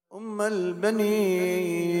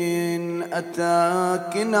البنين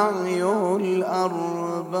أتاك نعي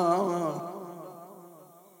الأرباب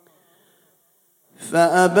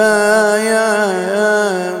فأبايت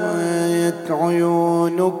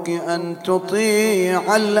عيونك أن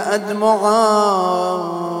تطيع الأدمعا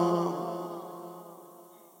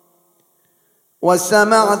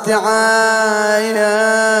وسمعت عاين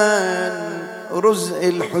رزء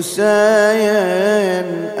الحسين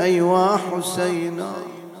أيوا حسينا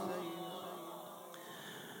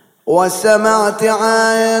وسمعت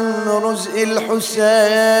عن رزء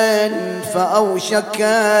الحسين فأوشك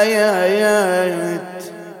آيات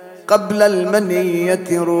قبل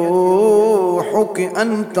المنية روحك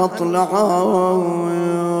أن تطلع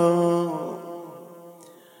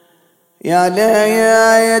يا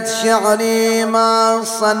ليت شعري ما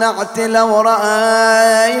صنعت لو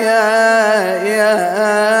رأيت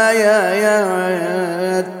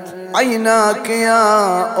عيناك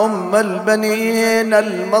يا أم البنين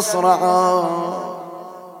المصرعة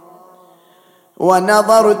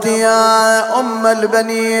ونظرت يا أم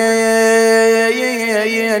البنين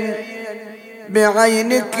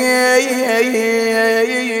بعينك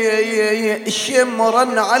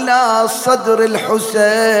شمرا على صدر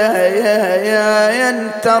الحسين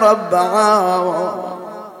تربعا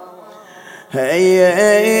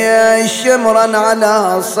شمرا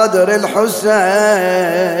على صدر الحسين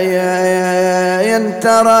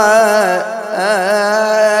ترى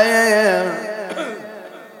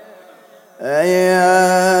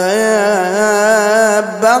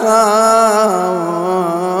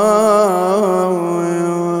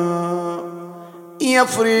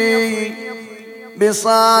يفري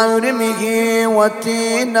بصارمه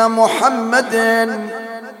وتين محمد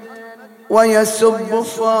ويسب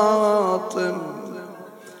فاطم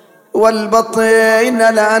والبطين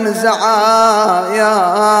لأنزعا يا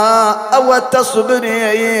أو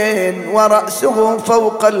تصبرين ورأسه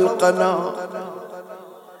فوق القنا.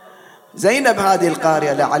 زينب هذه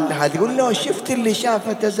القارئة لعلها تقول له شفت اللي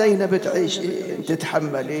شافته زينب تعيشين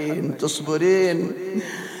تتحملين تصبرين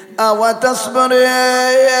أو تصبرين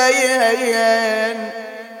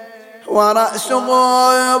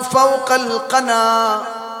ورأسه فوق القنا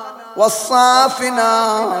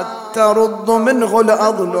والصافنات ترد منه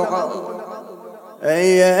الأضلع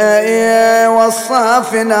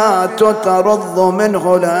والصافنات ترد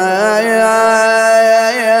منه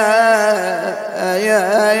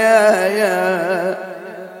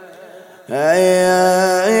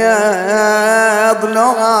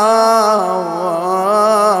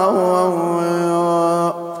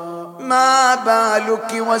ما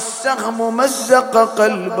بالك والسهم مزق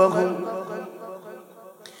قلبه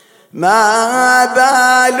ما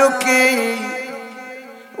بالك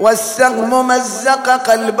والسهم مزق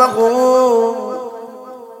قلبه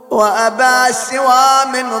وأبى سوى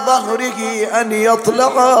من ظهره أن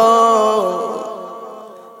يطلع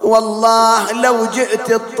والله لو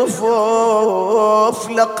جئت الطفوف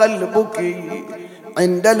لقلبك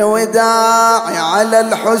عند الوداع على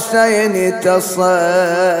الحسين تصدى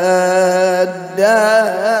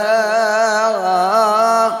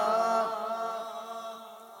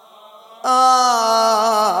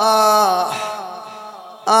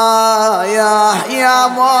يا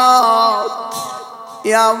موت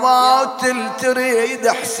يا موت تريد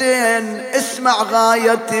حسين اسمع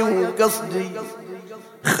غايتي وقصدي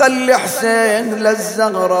خلي حسين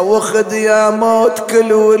للزغرة وخذ يا موت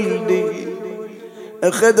كل ولدي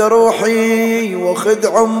خذ روحي وخذ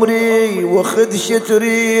عمري وخذ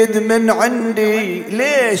شتريد من عندي.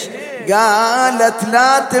 ليش؟ قالت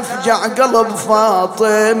لا تفجع قلب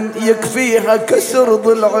فاطم يكفيها كسر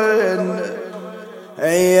ضلعين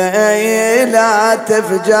لا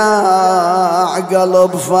تفجع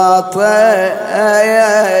قلب فاطمة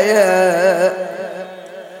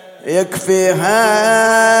يكفيها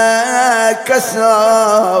كسر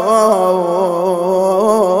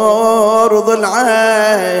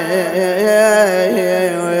ضلعين.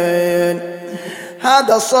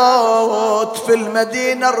 هذا صوت في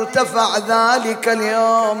المدينة ارتفع ذلك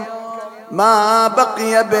اليوم ما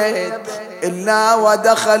بقي بيت إلا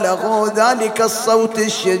ودخله ذلك الصوت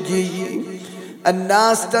الشجي.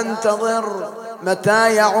 الناس تنتظر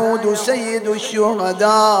متى يعود سيد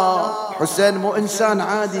الشهداء. حسين مو إنسان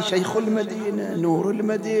عادي، شيخ المدينة، نور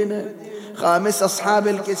المدينة، خامس أصحاب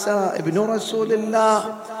الكساء، ابن رسول الله.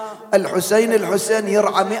 الحسين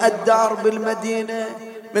يرعى 100 دار بالمدينة.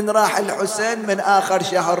 من راح الحسين من آخر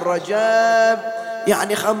شهر رجب،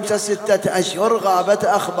 يعني 5-6 أشهر غابت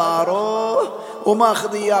أخباره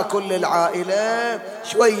وماخذ إياه كل العائلة.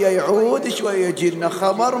 شوية يعود شوية يجي لنا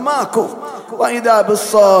خبر ماكو، وإذا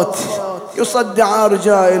بالصوت يصدع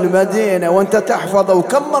أرجاء المدينة وانت تحفظه.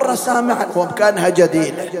 وكم مرة سامعها وكانها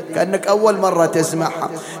جديدة، كأنك أول مرة تسمعها.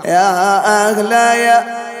 يا أهل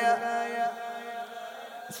يا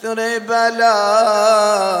ثربلا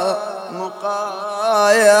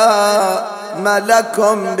مقايا ما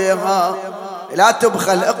لكم بها. لا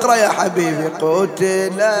تبخل، اقرأ يا حبيبي.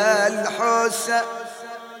 قتل الحسين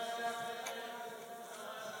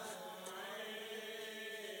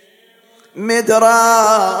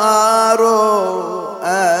مدرار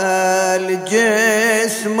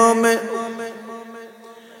الجسم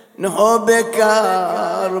منه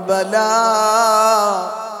بكربلاء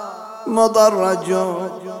مضرج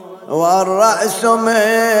والرأس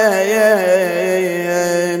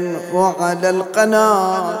وعلى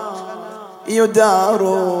القناة يدار.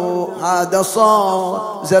 هذا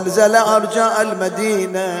صوت زلزل أرجاء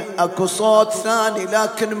المدينة. أكو صوت ثاني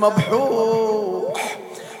لكن مبحوح.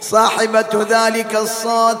 صاحبة ذلك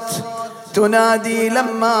الصوت تنادي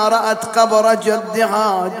لما رأت قبر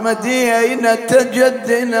جدها: مدينة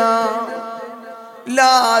جدنا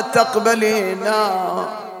لا تقبلينا.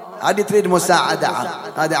 هذه تريد مساعدة.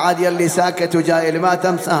 هذا عادي اللي ساكت وجاي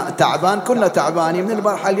الماتم تعبان، كلنا تعبانين من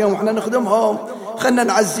البارحة اليوم احنا نخدمهم، خلنا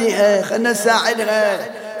نعزيها، خلنا نساعدها.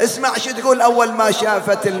 اسمع شو تقول أول ما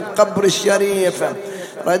شافت القبر الشريف: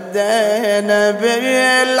 ردينا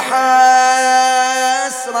بالحسرة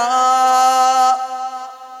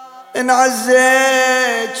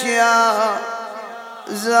انعزيت يا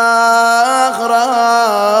زهرة،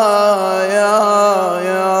 يا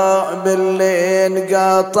باللي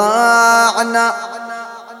انقطعنا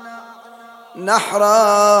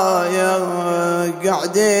نحرا، يا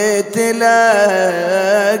قعدت تلقى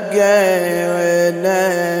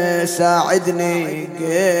ساعدني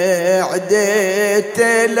قعدت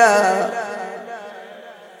لا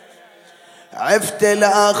عفت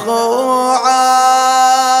الأخو عريان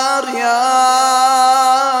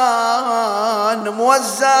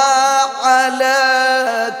موزع على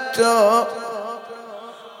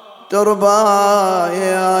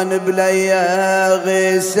تربايان بليا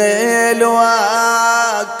غسل وكفايان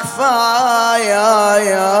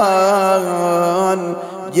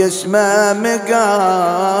جسمه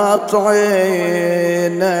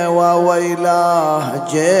مقاطعين وويلاه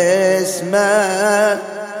جسمه.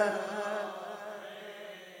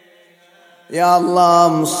 يا الله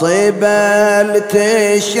مصيبة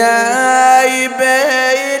التشايب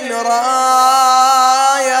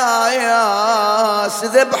الرايا يا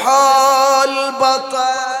ذبحوا البطل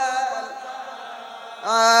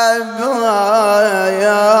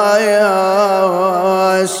يا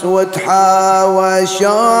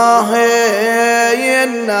وتحاوشوه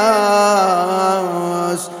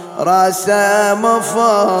الناس راسه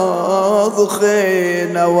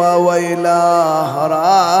مفضخين وويلاه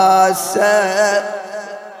راسه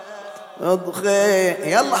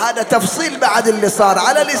اضخي. يلا هذا تفصيل بعد اللي صار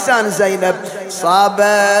على لسان زينب. صاب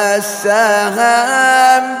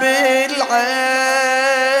السهم بالعين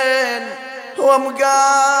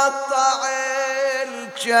ومقطع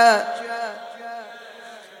الجا،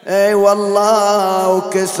 اي والله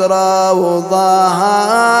وكسرى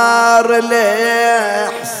وظهر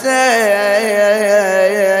الحسين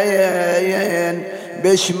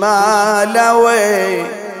بشماله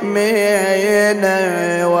ويمينه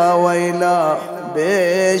وويله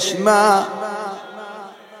بشمال.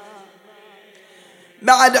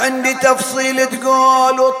 بعد عندي تفصيل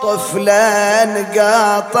تقول: طفلا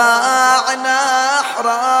قطع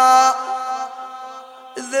نحره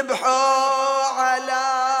ذبحوا على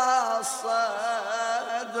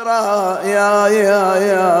صدره،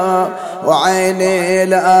 يا وعيني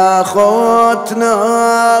الأخوت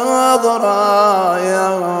نظره، يا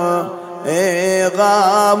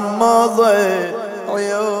غمض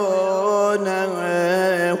عيونه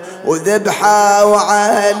وذبحوا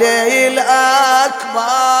علي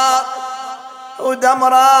الأكبر ودم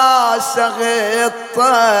راسه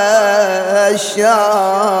غطى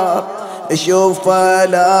الشار. شوف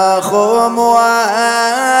الأخو مؤذر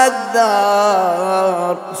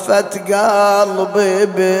فت قلبي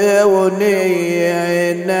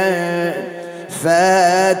بونينه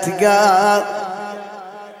فت قلبي.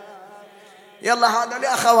 يلا هذا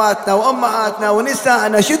لأخواتنا وأمهاتنا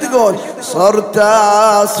ونسائنا شو تقول؟ صرت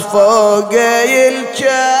أصفق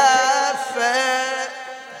الكفة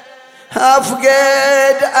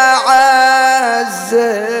أفقد أعز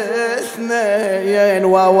اثنين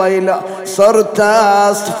وويلا. صرت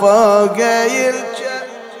أصفق الكفة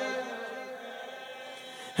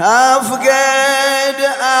أفقد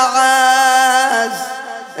أعز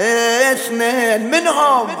اثنين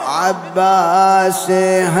منهم عباس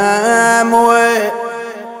هم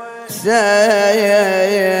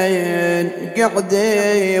الحسين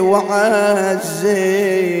قعدي وعزين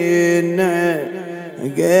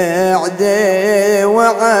قعدي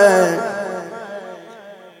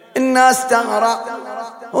الناس تغرق.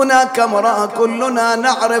 هناك امرأة كلنا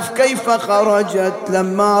نعرف كيف خرجت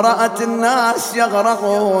لما رأت الناس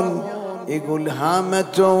يغرقون، يقول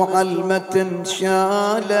هامت وعلمة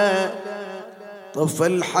شالة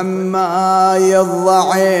طفل حماي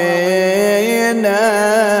الضعينة،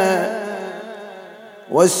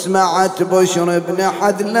 واسمعت بشر بن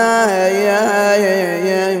حدلا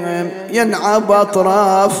ينعب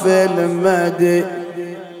أطراف المدي،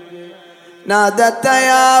 نادت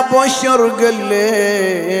يا بشر قل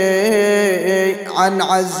لي عن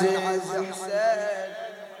عزيز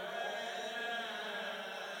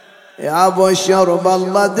يا بشر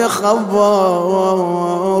بالله تخبر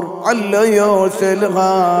عليوث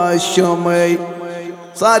الغاشمي.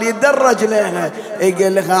 صار يدرج لها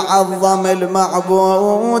يقلها عظم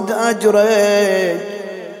المعبود أجري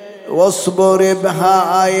واصبر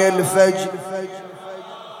بهاي الفجر،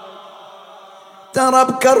 ترى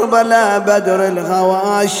بكربلاء بدر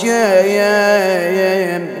الغواشيم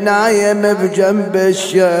نايم بجنب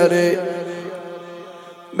الشري،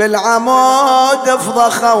 بالعمود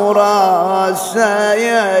افضخ وراسه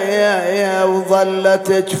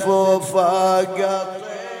وظلت جفوفه قطع.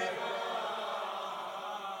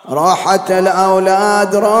 راحت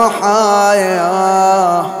الأولاد روحا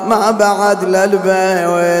ما بعد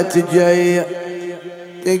للبيت جاي،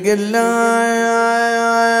 تقول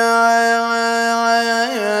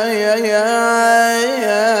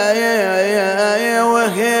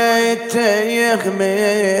وهي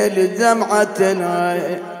تيخمل دمعة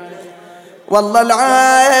العين، والله العين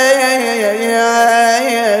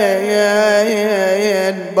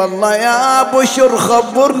بالله يا بشر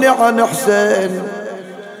خبرني عن حسين،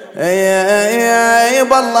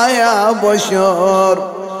 بالله يا بشر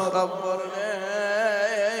خبرني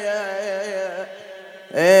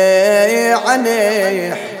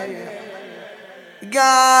عنه.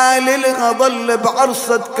 قال لها ظل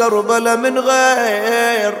بعرصة كربلاء من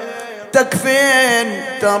غير تكفين،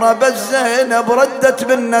 ترى بس زينب ردت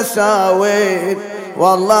بالنساوين،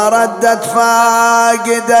 والله ردت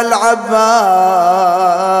فاقد العباس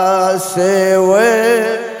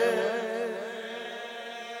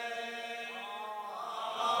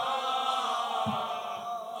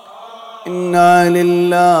إنا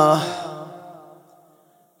لله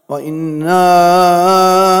وإنا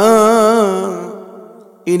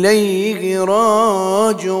إليه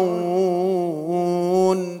راجعون.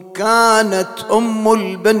 كانت أم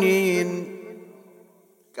البنين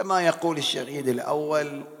كما يقول الشهيد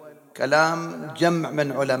الأول، كلام جمع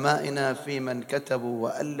من علمائنا في من كتبوا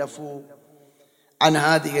وألفوا عن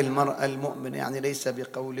هذه المرأة المؤمنة، يعني ليس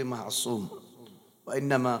بقول معصوم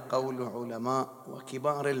وإنما قول علماء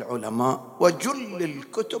وكبار العلماء، وجل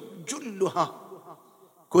الكتب جلها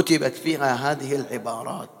كتبت فيها هذه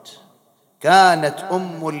العبارات. كانت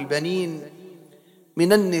أم البنين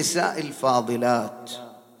من النساء الفاضلات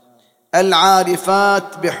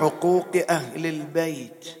العارفات بحقوق أهل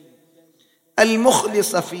البيت،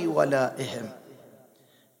 المخلصة في ولائهم،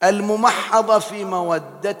 الممحضة في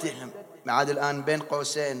مودتهم، معاد الآن بين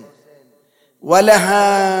قوسين،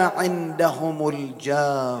 ولها عندهم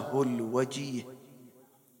الجاه الوجيه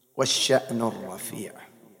والشأن الرفيع.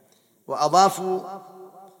 وأضافوا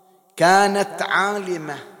كانت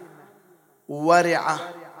عالمة ورعة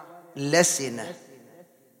لسنة.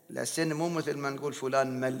 لسنة مو مثل ما نقول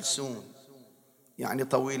فلان ملسون يعني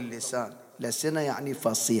طويل اللسان، لسنة يعني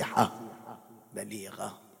فصيحة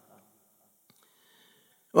بليغة.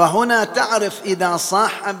 وهنا تعرف إذا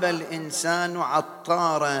صاحب الإنسان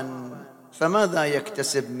عطارا فماذا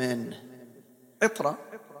يكتسب منه؟ عطرة.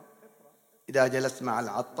 إذا جلست مع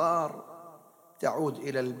العطار تعود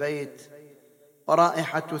إلى البيت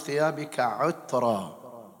ورائحة ثيابك عطرة،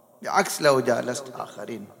 بعكس لو جالست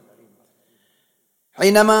آخرين.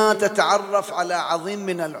 حينما تتعرف على عظيم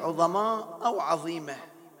من العظماء أو عظيمة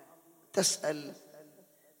تسأل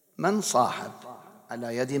من صاحب،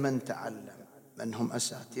 على يد من تعلم، من هم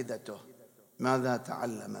أساتذته، ماذا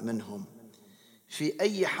تعلم منهم، في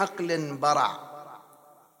أي حقل برع،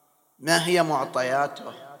 ما هي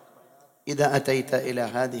معطياته. إذا أتيت إلى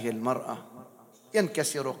هذه المرأة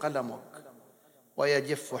ينكسر قلمك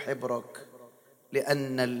ويجف حبرك،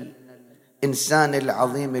 لأن الإنسان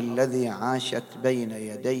العظيم الذي عاشت بين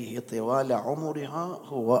يديه طوال عمرها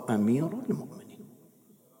هو أمير المؤمنين.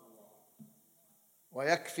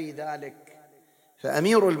 ويكفي ذلك،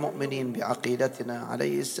 فأمير المؤمنين بعقيدتنا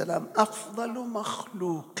عليه السلام أفضل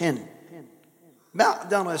مخلوق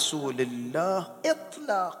بعد رسول الله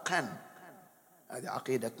إطلاقا، هذه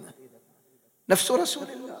عقيدتنا. نفس رسول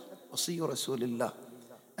الله، وصي رسول الله.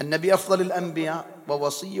 النبي أفضل الأنبياء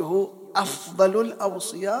ووصيه أفضل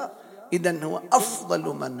الأوصياء، إذن هو أفضل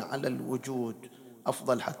من على الوجود،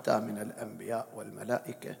 أفضل حتى من الأنبياء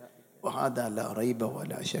والملائكة، وهذا لا ريب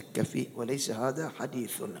ولا شك فيه، وليس هذا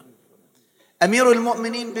حديثنا. أمير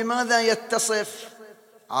المؤمنين بماذا يتصف؟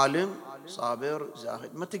 عالم، صابر،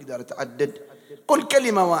 زاهد، ما تقدر تعدد، قل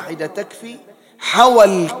كلمة واحدة تكفي: حوى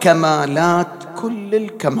الكمالات، كل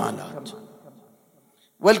الكمالات،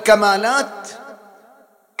 والكمالات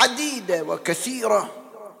عديدة وكثيرة،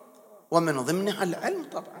 ومن ضمنها العلم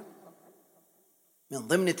طبعا. من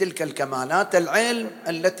ضمن تلك الكمالات العلم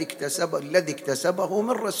الذي اكتسبه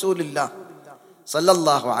من رسول الله صلى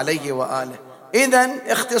الله عليه وآله. إذن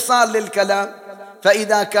اختصار للكلام،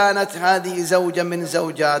 فإذا كانت هذه زوجة من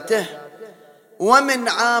زوجاته، ومن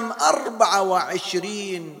عام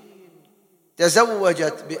 24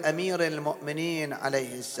 تزوجت بأمير المؤمنين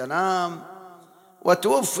عليه السلام،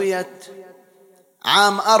 وتوفيت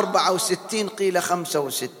عام 64، قيل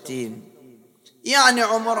 65، يعني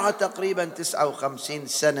عمرها تقريبا 59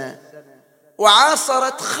 سنة،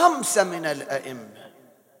 وعاصرت 5 من الأئمة.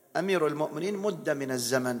 أمير المؤمنين مدة من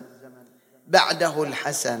الزمن، بعده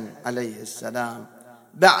الحسن عليه السلام،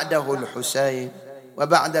 بعده الحسين،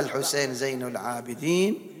 وبعد الحسين زين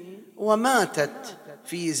العابدين، وماتت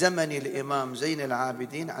في زمن الإمام زين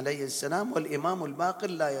العابدين عليه السلام، والإمام الباقر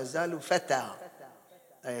لا يزال فتى،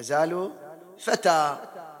 لا يزال فتى.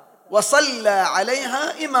 وصلى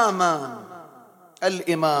عليها إمامان،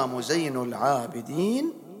 الإمام زين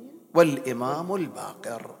العابدين والإمام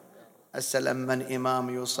الباقر. السلام من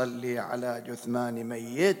إمام يصلي على جثمان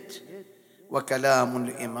ميت وكلام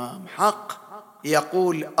الإمام حق،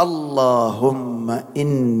 يقول: اللهم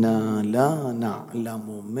إنا لا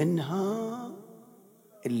نعلم منها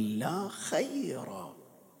إلا خيرا،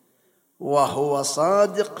 وهو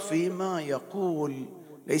صادق فيما يقول،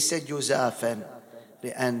 ليس جزافا،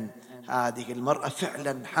 لأن هذه المرأة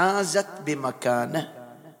فعلا حازت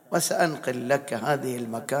بمكانه، وسأنقل لك هذه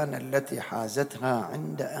المكانة التي حازتها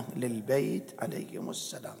عند أهل البيت عليهم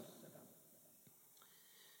السلام.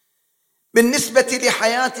 بالنسبة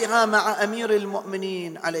لحياتها مع أمير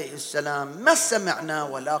المؤمنين عليه السلام، ما سمعنا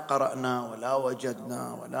ولا قرأنا ولا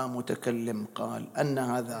وجدنا ولا متكلم قال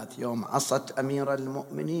أنها ذات يوم عصت أمير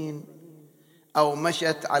المؤمنين أو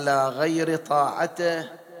مشت على غير طاعته،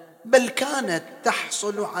 بل كانت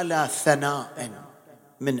تحصل على ثناء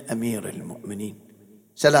من أمير المؤمنين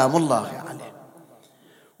سلام الله عليه،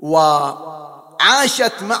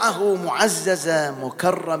 وعاشت معه معززة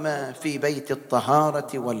مكرمة في بيت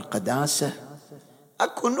الطهارة والقداسة.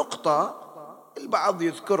 أكو نقطة البعض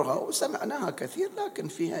يذكرها وسمعناها كثير، لكن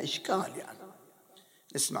فيها إشكال، يعني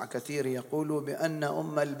نسمع كثير يقولوا بأن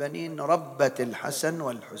أم البنين ربت الحسن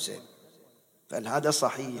والحسين، فهذا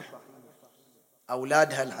صحيح؟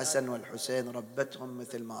 أولادها الحسن والحسين ربتهم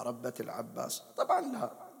مثل ما ربت العباس؟ طبعا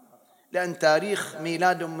لا، لأن تاريخ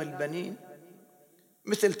ميلاد أم البنين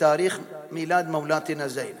مثل تاريخ ميلاد مولاتنا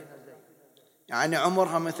زينب، يعني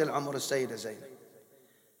عمرها مثل عمر السيدة زينب.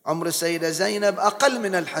 عمر السيدة زينب أقل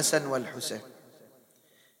من الحسن والحسين،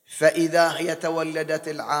 فإذا هي تولدت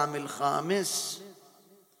العام 5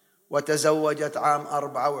 وتزوجت عام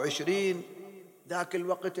 24، ذاك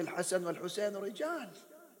الوقت الحسن والحسين رجال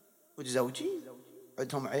متزوجين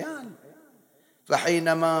عندهم عيال.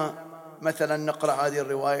 فحينما مثلا نقرأ هذه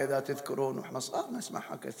الرواية إذا تذكرون، ونحن صغار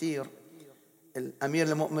نسمعها كثير، الأمير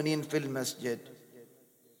المؤمنين في المسجد،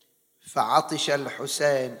 فعطش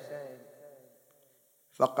الحسين،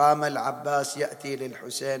 فقام العباس يأتي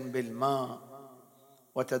للحسين بالماء،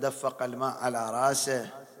 وتدفق الماء على رأسه،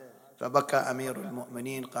 فبكى أمير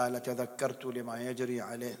المؤمنين، قال: تذكرت لما يجري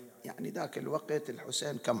عليه. يعني ذاك الوقت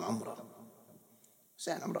الحسين كم عمره؟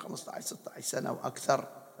 حسين عمره 15-16 سنة وأكثر،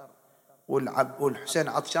 والحسين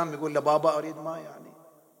عطشان يقول له: بابا أريد ماء. يعني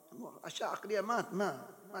أشياء عقلية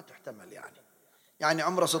ما تحتمل، يعني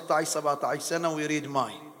عمره 16-17 سنة ويريد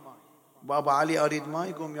ماء. بابا علي أريد ماء،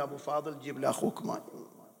 يقوم يا أبو فاضل جيب لأخوك ماء،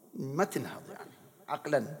 ما تنهض يعني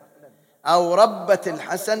عقلا. أو ربت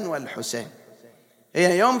الحسن والحسين،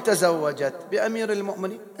 هي يوم تزوجت بأمير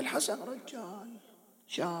المؤمنين، الحسن رجال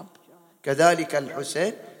شاب، كذلك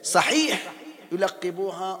الحسين. صحيح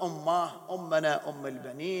يلقبوها أماه، أمنا أم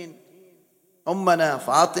البنين، أمنا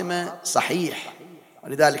فاطمة، صحيح،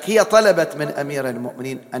 ولذلك هي طلبت من أمير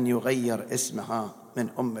المؤمنين أن يغير اسمها من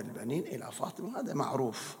أم البنين إلى فاطمة، هذا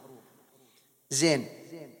معروف. زين،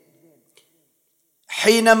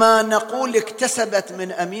 حينما نقول اكتسبت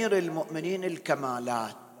من أمير المؤمنين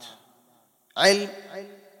الكمالات، علم،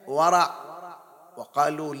 ورع،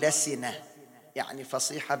 وقالوا لسنة، يعني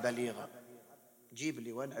فصيحة بليغة. جيب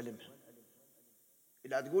لي وين علمها؟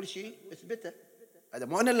 إذا تقول شيء اثبته. هذا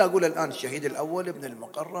مو أنا اللي أقول الآن، الشهيد الأول ابن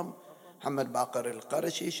المقرم محمد باقر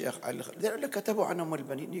القرشي، شيخ علي اللي كتبوا عن أم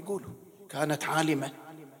البنين يقولوا كانت عالمة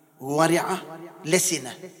ورعة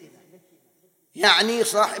لسنة، يعني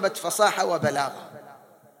صاحبة فصاحة وبلاغة.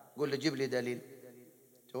 قول له جيب لي دليل،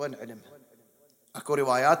 وين علمها؟ اكو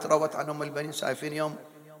روايات روت عن ام البنين، شايفين يوم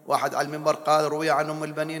واحد على المنبر قال روي عن ام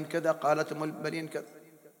البنين كذا، قالت ام البنين كذا.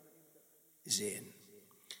 زين،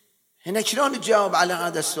 هنا شلون تجاوب على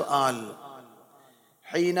هذا السؤال؟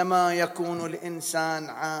 حينما يكون الإنسان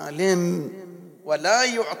عالم ولا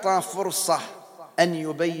يعطى فرصة أن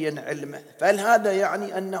يبين علمه، فهل هذا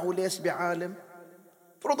يعني أنه ليس بعالم؟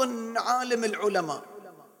 فرض أن عالم العلماء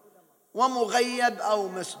ومغيب أو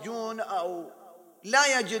مسجون أو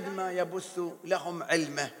لا يجد ما يبث لهم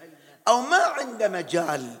علمه أو ما عنده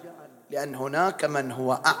مجال، لأن هناك من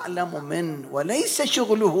هو أعلم منه وليس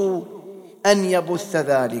شغله أن يبث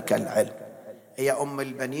ذلك العلم. هي أم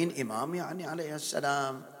البنين إمام يعني عليها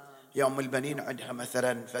السلام، يا أم البنين عندها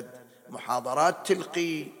مثلا فد محاضرات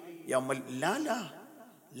تلقي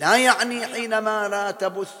لا يعني حينما لا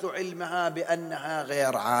تبث علمها بأنها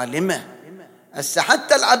غير عالمة. هسه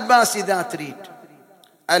حتى العباس إذا تريد،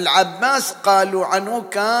 العباس قالوا عنه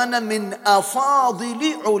كان من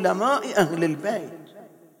أفاضل علماء أهل البيت،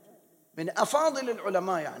 من أفاضل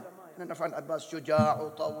العلماء، يعني نعرف عن العباس شجاع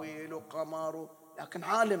وطويل وقمر، لكن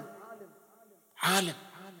عالم.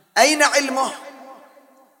 أين علمه؟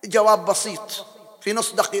 جواب بسيط في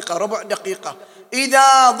نص دقيقة ربع دقيقة: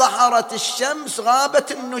 إذا ظهرت الشمس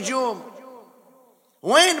غابت النجوم.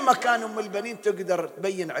 وين مكان أم البنين تقدر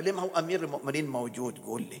تبين علمها وأمير المؤمنين موجود؟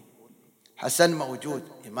 قول لي. حسن موجود،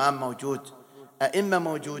 إمام موجود، أئمة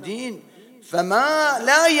موجودين، فما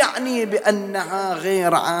لا يعني بأنها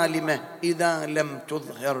غير عالمة إذا لم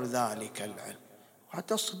تظهر ذلك العلم.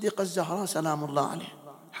 حتى الصديقة الزهراء سلام الله عليها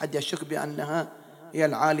حد يشك بأنها هي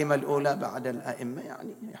العالمة الأولى بعد الأئمة،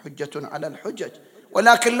 يعني حجة على الحجج.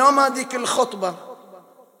 ولكن لو ما ذيك الخطبة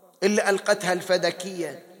اللي ألقتها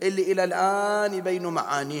الفدكية اللي إلى الآن يبينوا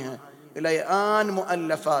معانيها، إلى الآن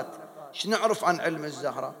مؤلفات، ايش نعرف عن علم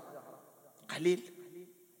الزهراء؟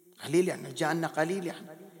 قليل يعني، جاءنا قليل يعني.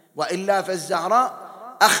 وإلا فالزهراء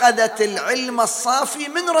أخذت العلم الصافي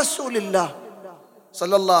من رسول الله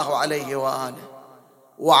صلى الله عليه وآله،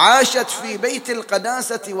 وعاشت في بيت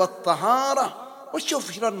القداسة والطهارة.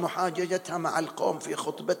 وشوف شلون محاججتها مع القوم في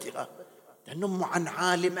خطبتها، لأنه عن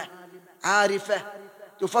عالمة عارفة،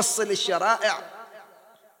 تفصل الشرائع،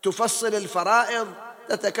 تفصل الفرائض،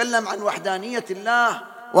 تتكلم عن وحدانية الله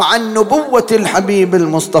وعن نبوة الحبيب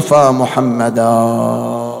المصطفى محمدا.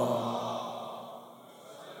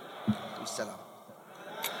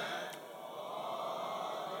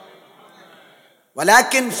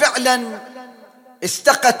 ولكن فعلا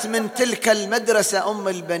استقت من تلك المدرسة أم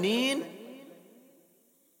البنين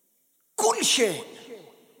كل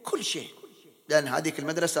شيء، لأن هذه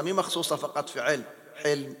المدرسة مي مخصوصة فقط في علم،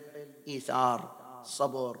 حلم، إيثار،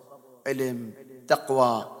 صبر، علم،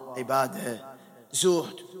 تقوى، عبادة،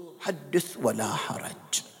 زهد، حدث ولا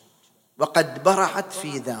حرج. وقد برعت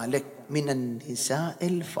في ذلك من النساء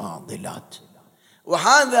الفاضلات،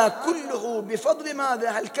 وهذا كله بفضل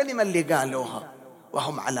ماذا؟ هالكلمة اللي قالوها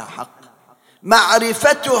وهم على حق: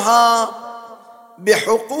 معرفتها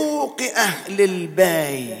بحقوق أهل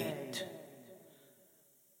البيت.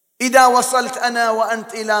 إذا وصلت أنا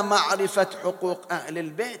وأنت إلى معرفة حقوق أهل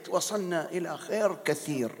البيت وصلنا إلى خير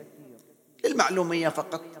كثير. للمعلومية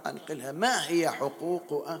فقط أنقلها: ما هي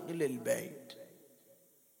حقوق أهل البيت؟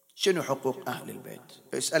 شنو حقوق أهل البيت؟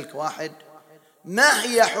 يسألك واحد: ما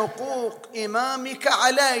هي حقوق إمامك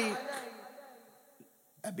عليك؟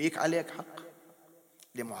 أبيك عليك حق،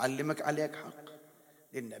 لمعلمك عليك حق،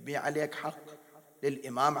 للنبي عليك حق،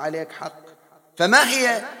 للإمام عليك حق. فما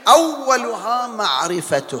هي؟ أولها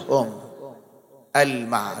معرفتهم،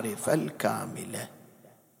 المعرفة الكاملة.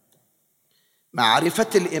 معرفة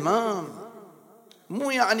الإمام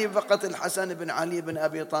مو يعني فقط الحسن بن علي بن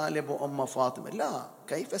أبي طالب وأم فاطمة، لا،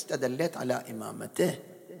 كيف استدلت على إمامته؟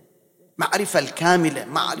 معرفة الكاملة،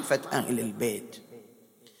 معرفة أهل البيت.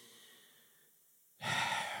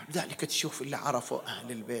 لذلك تشوف اللي عرفوا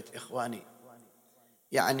أهل البيت إخواني،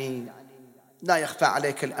 يعني لا يخفى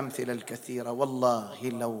عليك الأمثلة الكثيرة. والله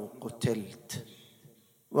لو قتلت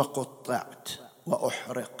وقطعت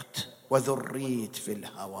وأحرقت وذريت في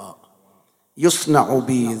الهواء يصنع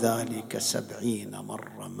بي ذلك 70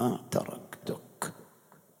 مرة ما تركتك.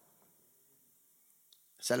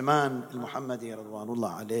 سلمان المحمدي رضوان الله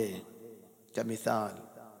عليه كمثال،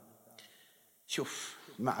 شوف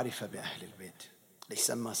معرفة بأهل البيت. ليش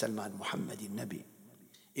سمى سلمان محمدي النبي؟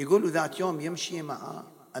 يقول ذات يوم يمشي مع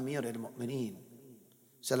أمير المؤمنين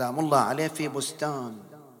سلام الله عليه في بستان.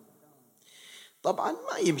 طبعا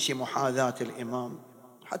ما يمشي محاذاة الإمام،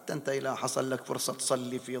 حتى أنت إذا حصل لك فرصة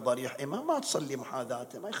تصلي في ضريح إمام ما تصلي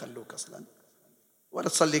محاذاته، ما يخلوك أصلا، ولا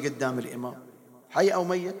تصلي قدام الإمام حي أو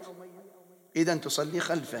ميت، إذا تصلي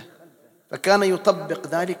خلفه. فكان يطبق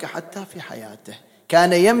ذلك حتى في حياته،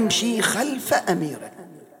 كان يمشي خلف أميره،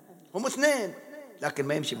 هم اثنين لكن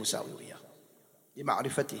ما يمشي مساوي وياه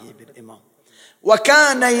لمعرفته بالإمام.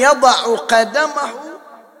 وكان يضع قدمه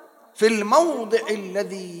في الموضع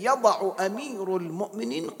الذي يضع أمير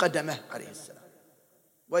المؤمنين قدمه عليه السلام.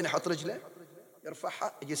 وين يحط رجله؟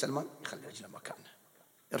 يرفعها، يجي سلمان يخلي رجله مكانها،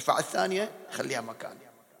 يرفع الثانية يخليها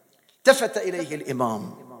مكانها. التفت إليه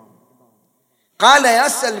الإمام قال: يا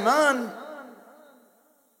سلمان،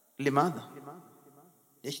 لماذا؟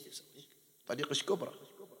 ليش طريقش كبرى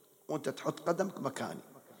وانت تحط قدمك مكاني؟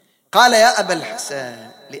 قال: يا أبا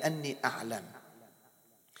الحسن، لأني أعلم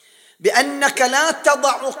بأنك لا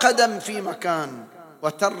تضع قدم في مكان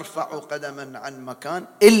وترفع قدما عن مكان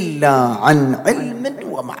إلا عن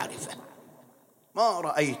علم ومعرفة. ما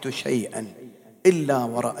رأيت شيئا إلا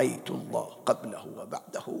ورأيت الله قبله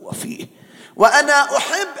وبعده وفيه، وأنا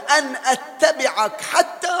أحب أن أتبعك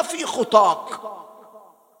حتى في خطاك،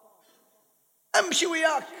 أمشي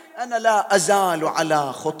وياك، أنا لا أزال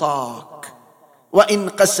على خطاك، وإن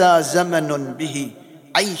قسى زمن به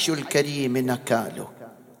عيش الكريم نكاله.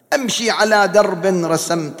 أمشي على درب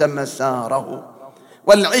رسمت مساره،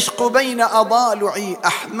 والعشق بين أضالعي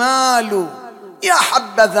أحمال. يا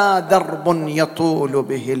حبذا درب يطول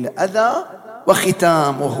به الأذى،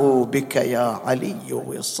 وختامه بك يا علي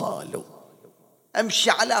وصال.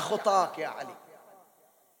 أمشي على خطاك يا علي.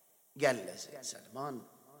 قال له يا سلمان: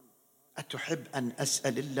 أتحب أن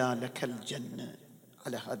أسأل الله لك الجنة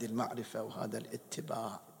على هذه المعرفة وهذا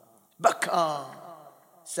الاتباع؟ بكى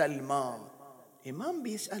سلمان. إمام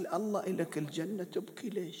بيسأل الله إلك الجنة تبكي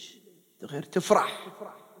ليش؟ غير تفرح.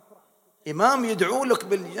 إمام يدعو لك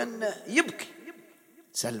بالجنة يبكي.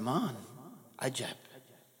 سلمان عجب،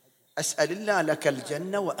 أسأل الله لك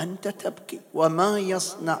الجنة وأنت تبكي؟ وما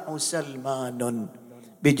يصنع سلمان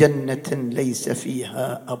بجنة ليس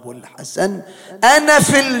فيها أبو الحسن؟ أنا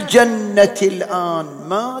في الجنة الآن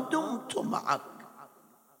ما دمت معك.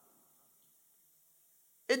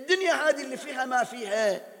 الدنيا هذه اللي فيها ما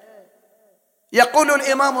فيها. يقول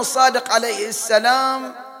الإمام الصادق عليه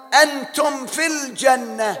السلام: أنتم في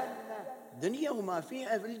الجنة، دنيا وما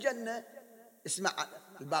فيها في الجنة. اسمع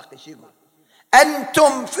الباقي شو يقول: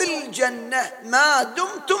 أنتم في الجنة ما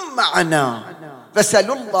دمتم معنا،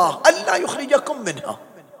 فسألوا الله ألا يخرجكم منها.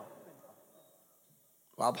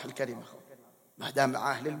 واضح الكلمة؟ ما دام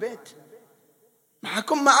مع أهل البيت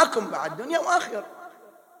معكم بعد دنيا وآخرة،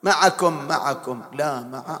 معكم لا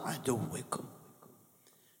مع عدوكم.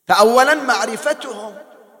 فأولا معرفتهم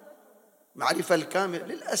معرفة الكامل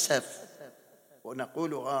للأسف،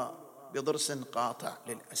 ونقولها بضرس قاطع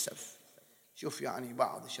للأسف. شوف يعني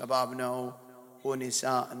بعض شبابنا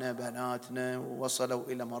ونسائنا بناتنا وصلوا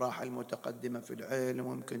إلى مراحل متقدمة في العلم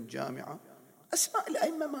وممكن جامعة، أسماء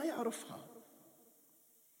الأئمة ما يعرفها.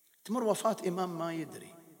 تمر وفاة إمام ما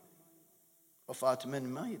يدري، وفاة من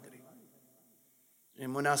ما يدري،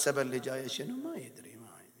 المناسبة اللي جاية شنو ما يدري،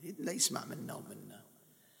 لا يسمع منا ومنا.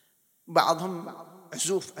 بعضهم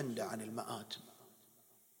عزوف عنده عن المآتم.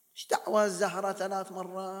 ايش دعوة الزهرة 3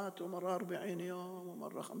 مرات ومرة 40 يوم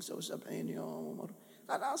ومرة 75 يوم ومرة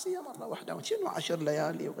خلاص هي مرة واحدة، شنو 10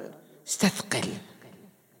 ليالي وغيره.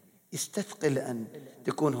 يستثقل أن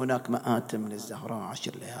تكون هناك مآتم للزهراء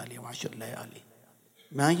 10 ليالي و10 ليالي،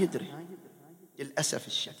 ما يدري للأسف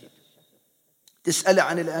الشديد. تسأل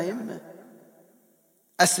عن الأئمة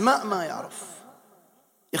أسماء ما يعرف،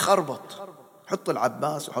 يخربط، حط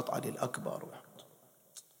العباس وحط علي الأكبر وحط.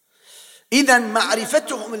 إذن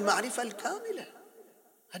معرفتهم المعرفة الكاملة،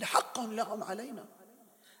 هذا حق لهم علينا.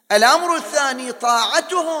 الأمر الثاني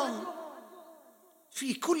طاعتهم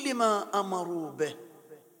في كل ما أمروا به،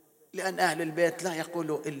 لأن أهل البيت لا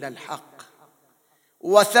يقولوا إلا الحق.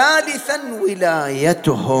 وثالثا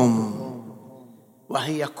ولايتهم،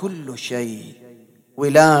 وهي كل شيء.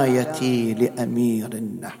 ولايتي لأمير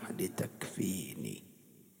النحل تكفيني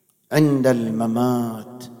عند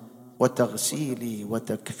الممات، وتغسيلي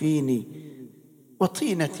وتكفيني،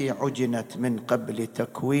 وطينتي عجنت من قبل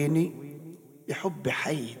تكويني، بحب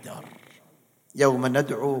حيدر يوم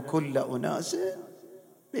ندعو كل أناس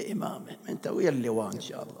بإمامه. أنت ويا اللواء إن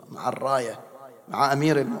شاء الله مع الراية مع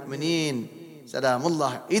أمير المؤمنين سلام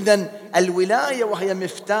الله. إذن الولاية وهي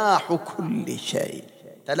مفتاح كل شيء.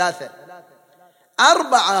 3.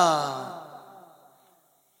 4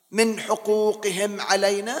 من حقوقهم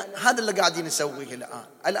علينا، هذا اللي قاعدين نسويه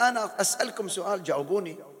الآن. أسألكم سؤال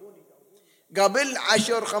جاوبوني. قبل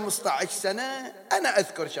 10-15 سنة أنا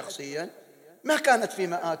أذكر شخصيا ما كانت في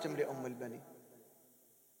مآتم لأم البنين.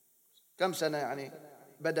 كم سنة يعني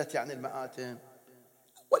بدت يعني المآتم؟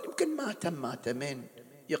 ويمكن ماتمين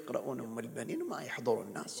يقرؤون أم البنين وما يحضروا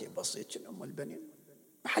الناس، شيء بسيط. شنو أم البنين؟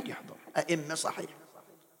 ما حد يحضر. أئمة صحيح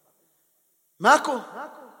ماكو،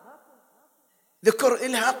 ذكر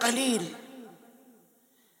إلها قليل.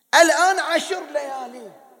 الآن 10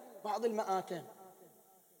 ليالي بعض المآتم،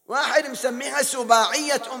 واحد مسميها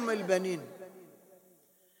سباعية أم البنين،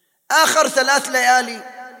 آخر 3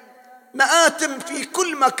 ليالي مآتم في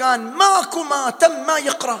كل مكان، ماكو ماتم ما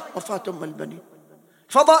يقرأ وفاة أم البنين.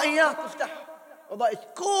 فضائيات تفتح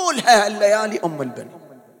فضائيات كلها الليالي أم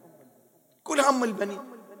البنين، كلها أم البنين.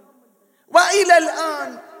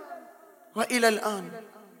 وإلى الآن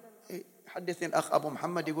حدثني الأخ أبو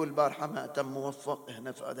محمد يقول البارحة مأتم موفق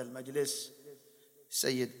هنا في هذا المجلس،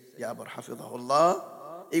 السيد جابر حفظه الله،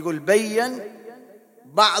 يقول بين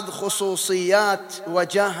بعض خصوصيات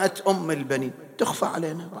وجاهة أم البنين تخفى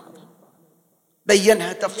علينا بعضها،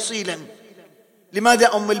 بينها تفصيلا.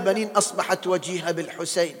 لماذا أم البنين أصبحت وجيهة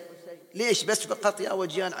بالحسين؟ ليش بس فقط يا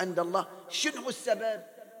وجيها عند الله؟ شنو السبب؟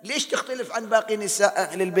 ليش تختلف عن باقي نساء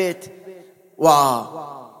أهل البيت؟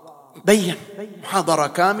 وبين محاضرة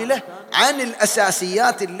كاملة عن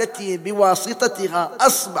الأساسيات التي بواسطتها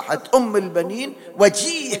أصبحت أم البنين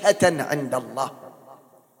وجيهة عند الله.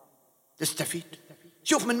 تستفيد.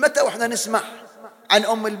 شوف من متى وإحنا نسمع عن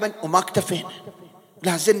أم البنين وما اكتفينا،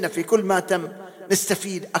 لازلنا في كل ماتم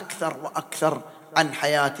نستفيد أكثر وأكثر عن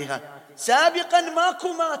حياتها. سابقا ماكو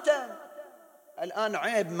ماتم، الآن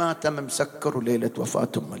عيب ماتم مسكر ليلة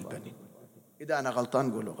وفاة أم البنين. إذا أنا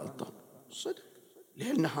غلطان قولوا غلطان، صدق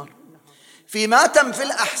ليل نهار. في ماتم في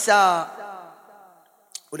الأحساء،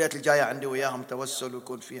 وليلة الجاية عندي وياهم توسل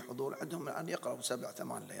ويكون في حضور عندهم أن يقرأوا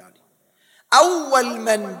 7-8 ليالي. أول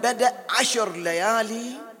من بدأ 10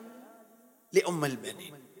 ليالي لأم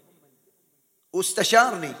البنين،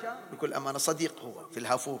 واستشارني بكل أمانة، صديق هو في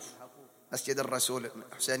الهفوف مسجد الرسول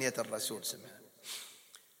حسينية الرسول سمع،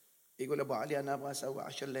 يقول أبو علي أنا أبغى أسوي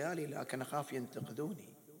 10 ليالي لكن أخاف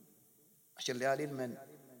ينتقدوني. 10 ليالي لمن؟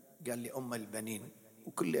 قال لي أم البنين،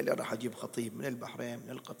 وكل ليلة راح أجيب خطيب من البحرين من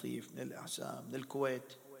القطيف من الأحساء من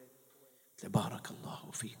الكويت. بارك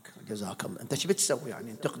الله فيك جزاك الله. أنت شو بتسوي يعني؟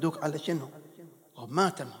 ينتقدوك على شنو؟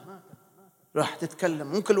 ماتم راح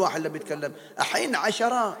تتكلم، مو كل واحد اللي بيتكلم. الحين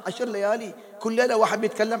 10 ليالي كل ليلة واحد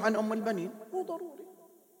بيتكلم عن أم البنين، مو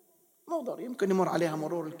ضروري. يمكن يمر عليها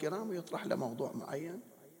مرور الكرام ويطرح له موضوع معين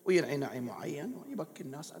وينعي نعي معين ويبكي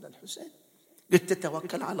الناس على الحسين. قلت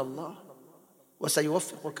تتوكل على الله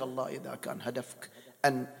وسيوفقك الله إذا كان هدفك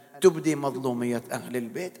أن تبدي مظلومية أهل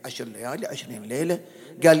البيت. 10 ليالي 20 ليلة.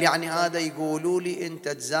 قال يعني هذا يقولوا لي أنت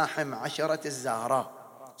تزاحم 10 الزهراء،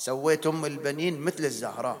 سويت أم البنين مثل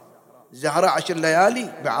الزهراء. 10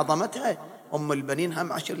 ليالي بعظمتها، أم البنين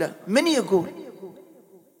هم 10 ليالي. من يقول؟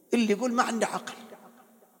 اللي يقول ما عنده عقل،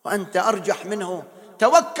 وأنت أرجح منه.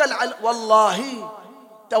 توكل على والله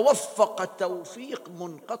توفق توفيق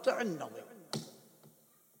منقطع النظر،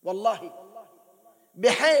 والله،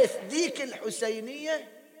 بحيث ديك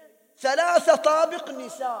الحسينية 3 طابق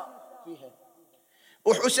نساء فيها،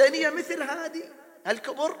 وحسينية مثل هذه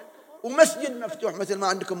هالكبر، ومسجد مفتوح مثل ما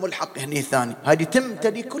عندكم ملحق هني ثاني. هذه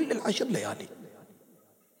تمتلي كل 10 ليالي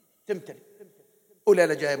تمتلي.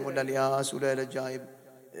 وليلة جايب مولا الياس، وليلة جايب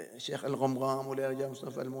شيخ الغمغام، وليلة جايب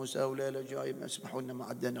مصطفى الموسى، وليلة جايب اسمحوا لنا ما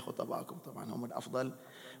عدينا خطباءكم طبعا هم الأفضل،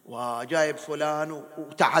 وجايب فلان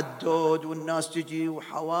وتعدد والناس تجي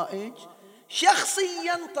وحوائج.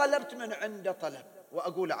 شخصيا طلبت من عنده طلب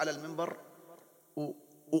وأقول على المنبر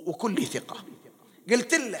وكل ثقة،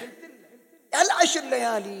 قلت له 10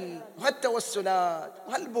 ليالي وهالتوسلات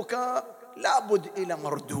وهالبكاء لابد إلى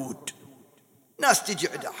مردود. ناس تجي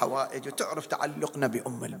عندها حوائج وتعرف تعلقنا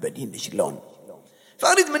بأم البنين شلون.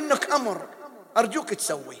 فأريد منك أمر أرجوك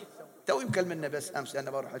تسويه. توي مكلمنا بس أمس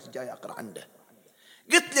أنا بروح جاي أقرأ عنده.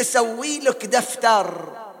 قلت له سوي لك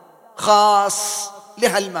دفتر خاص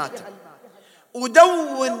لهالماتم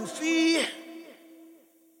ودون فيه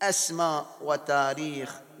أسماء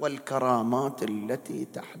وتاريخ والكرامات التي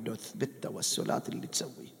تحدث بالتوسلات اللي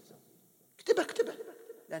تسويه. اكتبه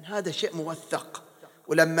لأن هذا شيء موثق.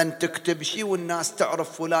 ولما تكتب شيء والناس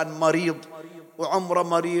تعرف فلان مريض وعمره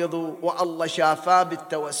مريض والله شافاه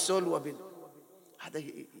بالتوسل هذا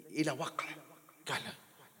إلى وقع. قال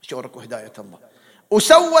شورك وهداية الله.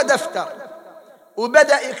 وسوى دفتر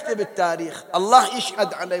وبدأ يكتب التاريخ. الله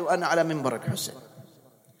يشهد علي وأنا على منبرك حسين.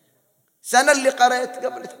 السنة اللي قرأت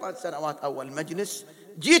قبل 8 سنوات أول مجلس،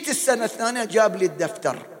 جيت السنة الثانية جاب لي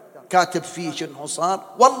الدفتر كاتب فيه شنو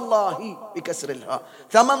صار، والله بكسر الهاء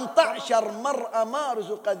 18 مرأة ما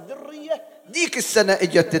رزقت ذرية. ديك السنة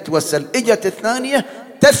اجت تتوسل، اجت الثانية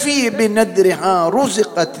تفي بندرها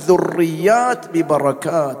رزقت ذريات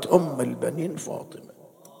ببركات أم البنين فاطمة.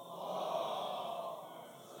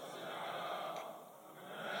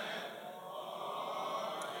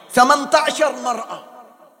 ثمانية عشر مرأة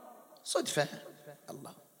صدفة.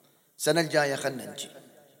 الله السنة الجاية خلنا نجي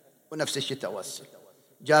ونفس الشيء توسل.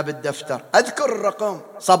 جاب الدفتر، أذكر الرقم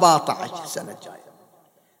 17 السنة الجاية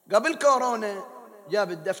قبل كورونا.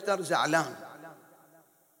 جاب الدفتر زعلان.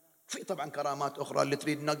 في طبعا كرامات أخرى، اللي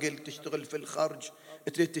تريد نقل تشتغل في الخرج،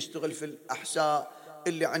 تريد تشتغل في الأحساء،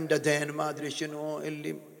 اللي عنده دين ما أدري شنو،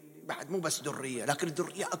 اللي بعد مو بس ذرية، لكن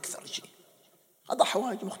الذرية أكثر شيء. هذا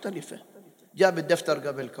حوائج مختلفة. جاب الدفتر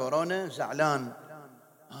قبل كورونا زعلان.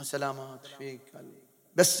 سلامات فيك،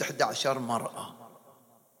 بس 11 مرأة.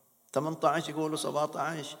 18 يقولوا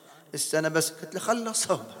 17 السنة بس. قلت له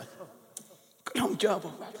خلصوا كلهم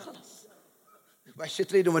جابوا بعد خلاص. بعد شو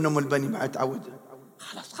تريدوا منهم البني بعد تعودوا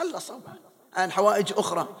خلاص خلصوا بعد عن حوائج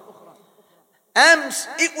أخرى. أمس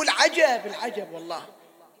والعجب والله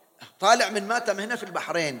طالع من مأتم هنا في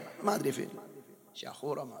البحرين، ما أدري فين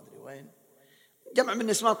شاخورة ما أدري وين، جمع من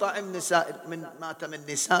نساء طائم النساء من مأتم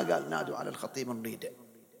النساء، قال نادوا على الخطيب نريده.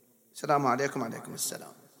 السلام عليكم. عليكم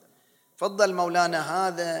السلام. فضل مولانا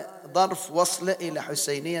هذا ظرف وصله إلى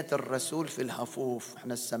حسينية الرسول في الهفوف،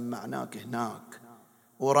 احنا سمعناك هناك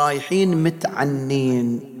ورايحين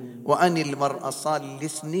متعنين، وأني المرأة صار لي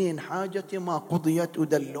سنين حاجتي ما قضيت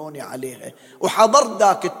ودلوني عليها، وحضرت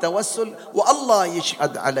ذاك التوسل والله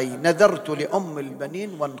يشهد علي، نذرت لأم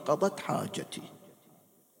البنين وانقضت حاجتي.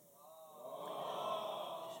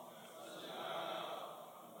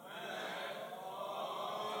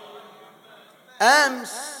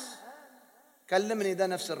 أمس كلمني ذا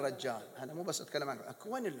نفس الرجال، أنا مو بس أتكلم عنه،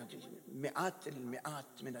 وين المئات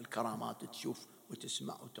من الكرامات تشوف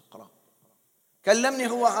وتسمع وتقرأ. كلمني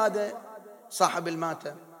هو هذا صاحب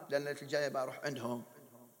الماتم، لأن الجاية بروح عندهم،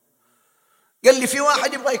 قال لي في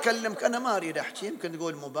واحد يبغى يكلمك. أنا ما أريد أحكي، يمكن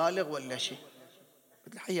تقول مبالغ ولا شيء.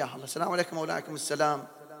 قلت له حياه الله. السلام عليكم. وعليكم السلام.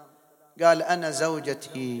 قال أنا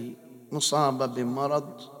زوجتي مصابة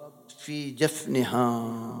بمرض في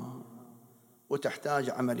جفنها وتحتاج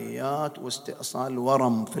عمليات واستئصال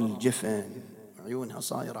ورم في الجفن، عيونها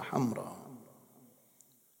صايرة حمراء.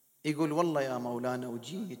 يقول والله يا مولانا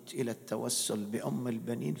وجيت إلى التوسل بأم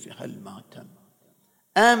البنين في هالماتم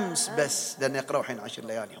أمس بس، لأن يقرأوا حين 10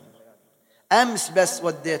 ليالي هم. أمس بس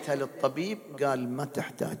وديتها للطبيب قال ما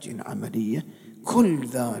تحتاجين عملية، كل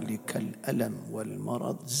ذلك الألم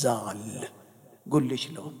والمرض زال. قل لي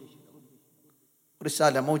شلون؟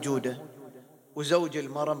 رسالة موجودة، وزوج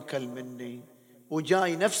المرة مكلمني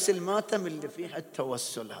وجاي نفس الماتم اللي فيها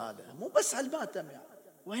التوسل هذا، مو بس هالماتم يعني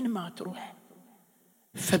وين ما تروح.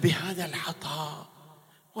 فبهذا العطاء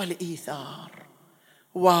والإيثار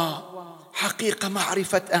وحقيقة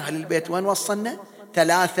معرفة أهل البيت وين وصلنا؟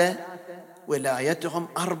 3 ولايتهم،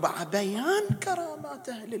 4 بيان كرامات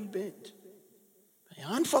أهل البيت،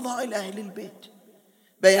 بيان فضائل أهل البيت،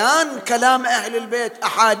 بيان كلام أهل البيت،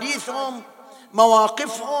 أحاديثهم،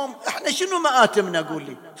 مواقفهم. احنا شنو مآتمنا؟ قول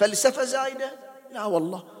لي فلسفة زايدة؟ لا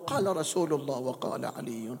والله، قال رسول الله وقال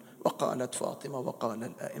علي وقالت فاطمة وقال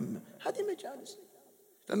الأئمة. هذه مجالس.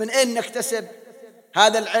 فمن أين نكتسب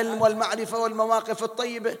هذا العلم والمعرفة والمواقف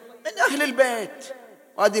الطيبة؟ من أهل البيت.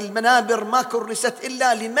 وهذه المنابر ما كرست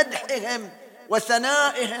إلا لمدحهم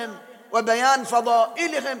وثنائهم وبيان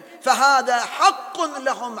فضائلهم، فهذا حق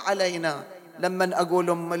لهم علينا. لما أقول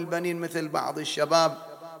أم البنين مثل بعض الشباب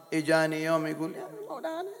إجاني يوم يقول يا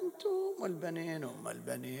مولانا أنتم أم البنين أم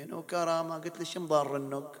البنين وكرامة. قلت له شو مضار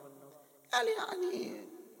النك؟ قال يعني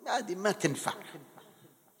هذه ما تنفع،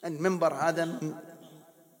 المنبر هذا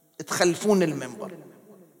تخلفون المنبر.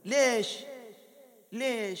 ليش؟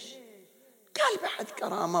 قال بعد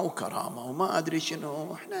كرامة وكرامة وما أدري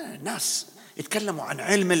شنو. إحنا ناس يتكلموا عن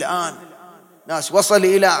علم الآن، ناس وصل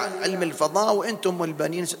إلى علم الفضاء وأنتم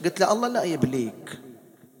البنين. قلت له الله لا يبليك،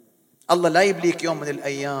 الله لا يبليك يوم من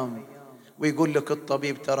الأيام ويقول لك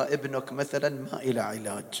الطبيب ترى ابنك مثلا ما إلى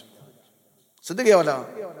علاج. صدق يا ولا؟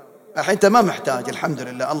 الحين أنت ما محتاج الحمد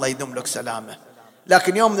لله، الله يدوم لك سلامة.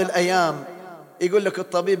 لكن يوم من الأيام يقول لك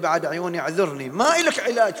الطبيب بعد عيوني اعذرني ما إلك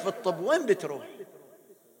علاج في الطب، وين بتروح؟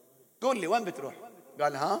 قول لي وين بتروح؟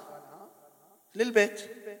 قال ها للبيت.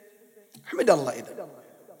 احمد الله، إذا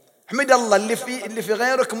احمد الله اللي في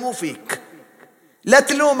غيرك مو فيك. لا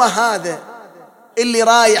تلومه هذا اللي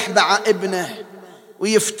رايح مع ابنه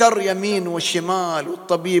ويفتر يمين وشمال،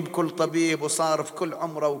 والطبيب كل طبيب وصارف كل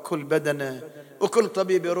عمره وكل بدنه وكل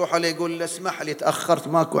طبيب يروح عليه يقول له اسمح لي تأخرت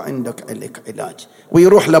ماكو عندك عليك علاج،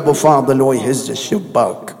 ويروح لأبو فاضل ويهز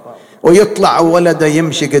الشباك ويطلع ولده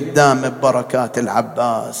يمشي قدامه ببركات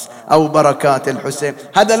العباس أو بركات الحسين.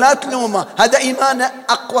 هذا لا تلومه، هذا إيمانه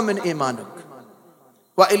أقوى من إيمانك.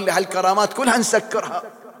 وإلا هالكرامات كلها نسكرها.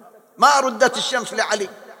 ما ردت الشمس لعلي،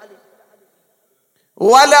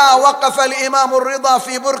 ولا وقف الإمام الرضا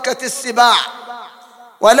في بركة السباع،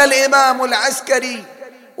 ولا الإمام العسكري،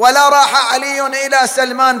 ولا راح علي إلى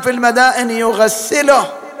سلمان في المدائن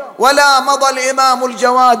يغسله، ولا مضى الإمام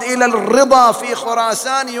الجواد إلى الرضا في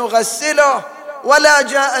خراسان يغسله، ولا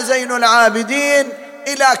جاء زين العابدين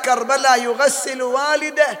إلى كربلاء يغسل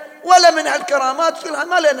والده، ولا من هالكرامات كلها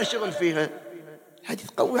ما لنا شغل فيها. هذه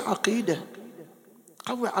تقوي عقيدة،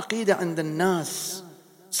 قوي عقيدة عند الناس.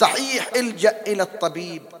 صحيح الجأ إلى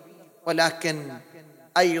الطبيب، ولكن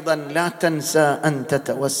أيضا لا تنسى أن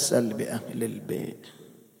تتوسل بأهل البيت.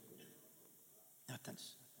 لا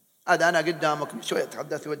تنسى. هذا أنا قدامك شوية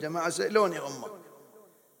أتحدث والجماعة سألوني أمك،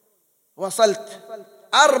 وصلت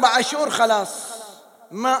 4 شهور خلاص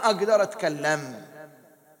ما أقدر أتكلم،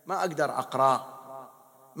 ما أقدر أقرأ،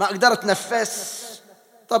 ما أقدر أتنفس.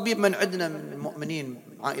 طبيب من عندنا من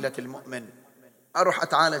المؤمنين، عائلة المؤمن، أروح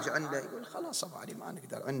أتعالج عنده يقول خلاص أبو علي ما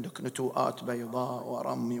نقدر، عندك نتوءات بيضاء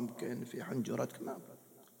ورم يمكن في حنجرتك. ما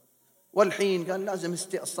والحين قال لازم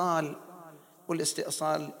استئصال،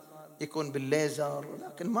 والاستئصال يكون بالليزر،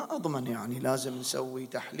 لكن ما أضمن يعني لازم نسوي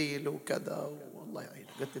تحليل وكذا. والله يعينك.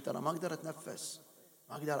 قلت ترى ما أقدر أتنفس،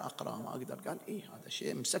 ما أقدر أقرأ، ما أقدر. قال إيه هذا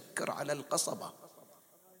شيء مسكر على القصبة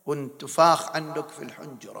وانتفاخ عندك في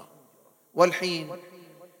الحنجرة. والحين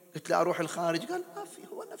قلت له أروح الخارج، قال ما في،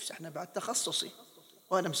 هو نفس احنا بعد تخصصي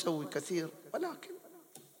وأنا مسوي كثير، ولكن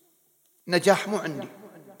نجاح مو عندي.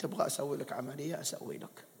 تبغى أسوي لك عملية أسوي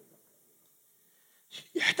لك.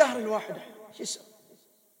 يحتار الواحد شو يسوي.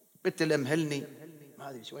 قلت له مهلني، ما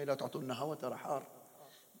أدري شوي لا تعطونا هوا ترى حار،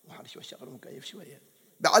 وحر شوي شغل مكيف شوية.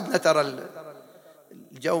 بعدنا ترى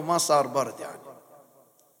الجو ما صار برد يعني.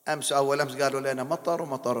 أول أمس قالوا لنا مطر،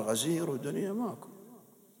 ومطر غزير ودنيا ماكو.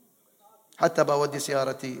 حتى بودي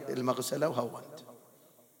سيارتي المغسلة وهونت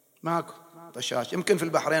ماكو طشاش. يمكن في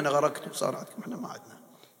البحرين غرقت وصار عندكم، احنا ما عندنا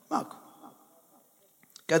ماكو.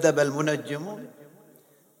 كذب المنجمون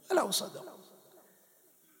ولو صدق.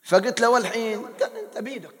 فقلت له والحين قال انت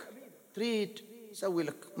بيدك تريد سوي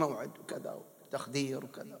لك موعد وكذا وتخدير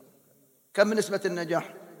وكذا. كم نسبة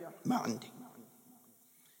النجاح؟ ما عندي.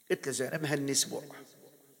 قلت له زين مهلني اسبوع.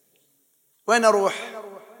 وين اروح؟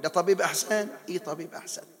 لطبيب احسن؟ اي طبيب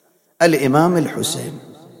احسن، الامام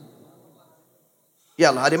الحسين.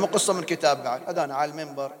 يلا هذه مو قصة من كتاب بعد، هذا أنا على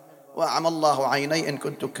المنبر وأعمى الله عيني إن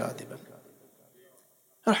كنت كاذبا.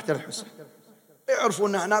 رحت للحسين،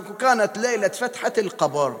 يعرفون هناك، وكانت ليلة فتحة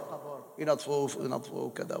القبر، ينظفوا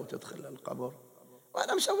كذا وتدخل القبر،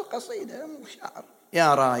 وأنا مسوي قصيدة شعر.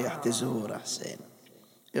 يا رايح تزور حسين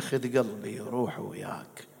ياخذ قلبي يروح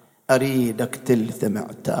وياك، أريدك تلثم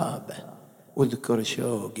عتابه واذكر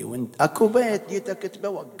شوقي وانت. أكو بيت جيت أكتبه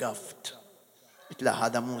وقفت، قلت لا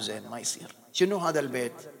هذا مو زين ما يصير. شنو هذا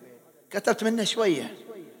البيت؟ كتبت منه شوية.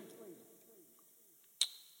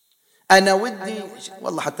 أنا ودي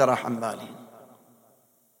والله حتى راح عن بالي.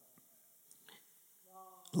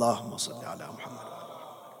 اللهم صل على محمد.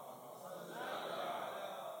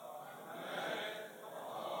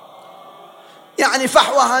 يعني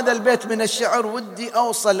فحوى هذا البيت من الشعر ودي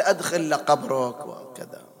أوصل أدخل لقبرك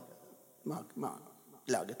وكذا. ما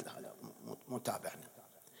لا قلت له لا متابعنا.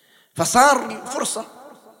 فصار فرصة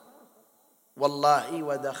والله،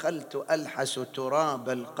 ودخلت ألحس تراب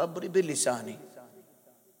القبر بلساني،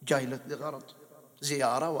 جاي لغرض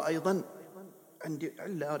زيارة، وأيضا عندي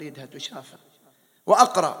علة أريدها تشافى،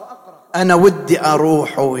 وأقرأ أنا ودي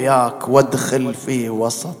أروح وياك وادخل في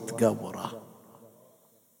وسط قبره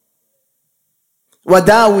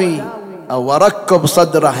وداوي أو أركب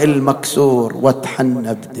صدره المكسور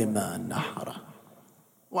واتحنى بدماء نحره.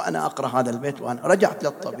 وأنا أقرأ هذا البيت وأنا رجعت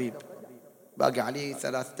للطبيب، باقي علي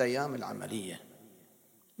 3 أيام العملية.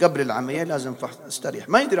 قبل العملية لازم استريح،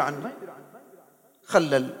 ما يدري عني.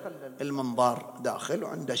 خلى المنظار داخل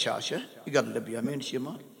وعنده شاشة يقلب يمين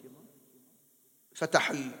شمال.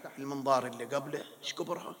 فتح المنظار اللي قبله، ايش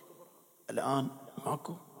كبرها الآن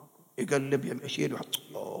ماكو. يقلب يشيل ويحط.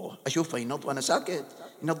 أشوفه ينظف وأنا ساكت،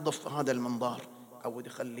 ينظف هذا المنظار، عود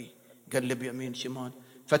يخليه يقلب يمين شمال.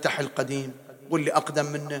 فتح القديم واللي أقدم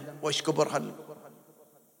منه وإيش كبر قال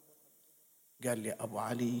لي أبو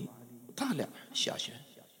علي طالع الشاشة.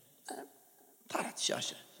 طالعت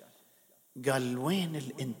الشاشة، قال وين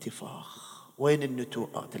الانتفاخ، وين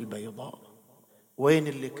النتوءات البيضاء، وين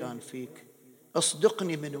اللي كان فيك،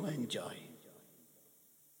 اصدقني من وين جاي.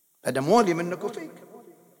 هذا مولي منك وفيك.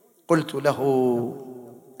 قلت له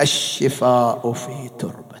الشفاء في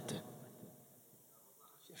تربته،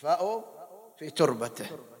 الشفاء في تربته.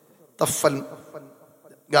 طفل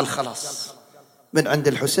قال خلاص من عند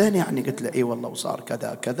الحسين يعني؟ قلت له اي والله، وصار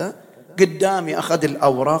كذا كذا. قدامي أخذ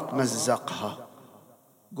الأوراق مزقها،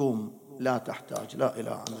 قوم لا تحتاج لا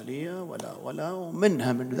إلى عملية ولا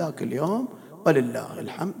ومنها من ذاك اليوم ولله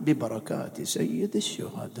الحمد ببركات سيد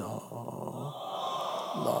الشهداء.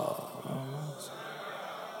 الله.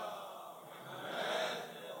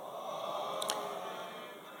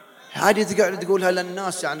 هذه تقعد تقولها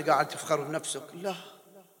للناس يعني قاعد تفخر بنفسك. لا،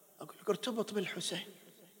 أقول لك ارتبط بالحسين.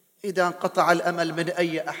 إذا انقطع الأمل من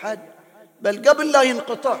أي أحد، بل قبل لا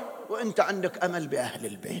ينقطع وأنت عندك أمل بأهل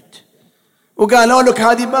البيت، وقالوا لك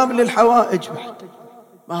هذه باب للحوائج،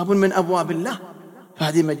 باب من أبواب الله.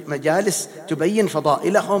 فهذه مجالس تبين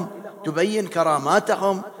فضائلهم، تبين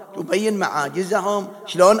كراماتهم، تبين معاجزهم.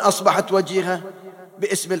 شلون أصبحت وجيهة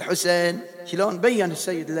باسم الحسين؟ شلون بين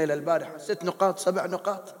السيد الليلة البارحة 6 نقاط 7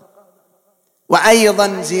 نقاط.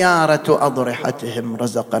 وأيضا زيارة أضرحتهم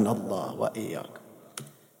رزقنا الله وإياكم.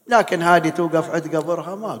 لكن هذه توقف عند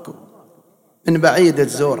قبرها ماكو، من بعيد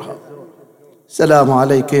تزورها السلام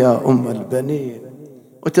عليك يا أم البنين،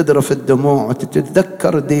 وتذرف الدموع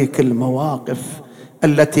وتتذكر ذيك المواقف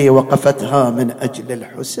التي وقفتها من أجل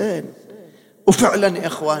الحسين. وفعلا يا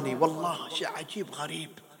إخواني والله شيء عجيب غريب،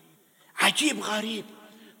 عجيب غريب.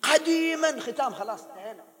 قديما، ختام خلاص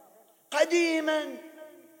انتهينا، قديما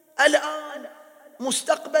الآن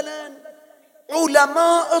مستقبلا،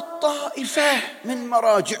 علماء الطائفة من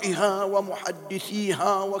مراجعها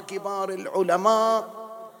ومحدثيها وكبار العلماء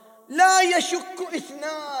لا يشك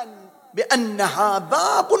اثنان بأنها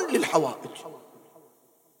باب للحوائج.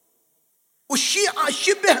 والشيعة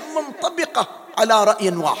شبه منطبقة على رأي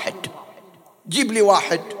واحد. جيب لي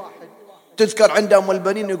واحد تذكر عند أم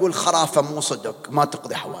البنين يقول خرافة مو صدق ما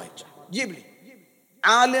تقضي حوائج. جيب لي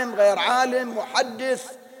عالم غير عالم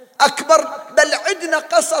محدث أكبر. بل عندنا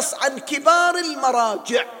قصص عن كبار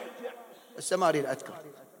المراجع، بس ما أريد أذكر،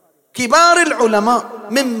 كبار العلماء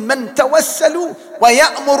ممن توسلوا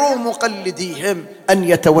ويأمروا مقلديهم أن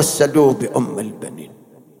يتوسلوا بأم البنين.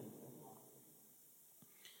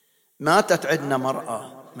 ماتت عندنا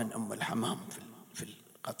مرأة من أم الحمام في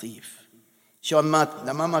القطيف. شلون ماتت؟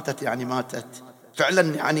 لما ماتت يعني ماتت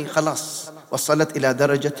فعلا، يعني خلاص وصلت إلى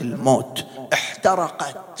درجة الموت،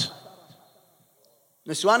 احترقت.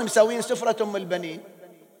 نسوان مسوين سفرة أم البنين،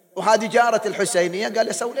 وهذه جارة الحسينية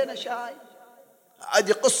قال سووا لنا شاي.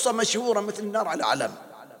 هذه قصة مشهورة مثل النار على علم.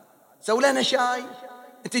 سووا لنا شاي،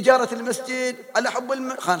 تجارة المسجد على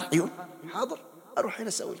حب خان عيون. حاضر أروح هنا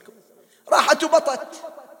أسوي لكم. راحت وبطت،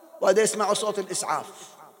 وهذا يسمعوا صوت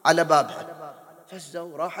الإسعاف على بابها.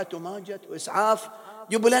 فزوا راحت وما جت، وإسعاف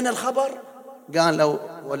جيبوا لنا الخبر.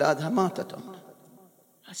 قالوا ولادها ماتت.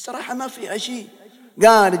 الصراحة ما فيها شيء.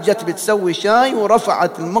 قال جت بتسوي شاي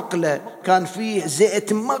ورفعت المقلة، كان فيه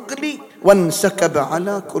زيت مغلي وانسكب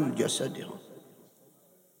على كل جسدها.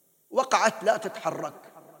 وقعت لا تتحرك.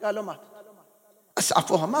 قالوا ماتت.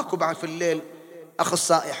 أسعفوها، ماكو بعد في الليل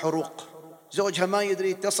أخصائي حروق. زوجها ما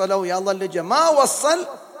يدري، اتصلوا يا الله اللي جاء، ما وصل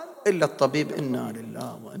إلا الطبيب. إنا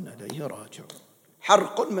لله وإنا إليه راجعون.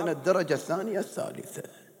 حرق من الدرجة الثانية الثالثة،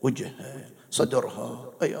 وجهها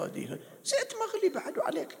صدرها أياديها زيت مغلي بعد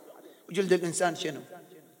عليك. وجلد الإنسان شنو؟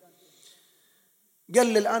 قال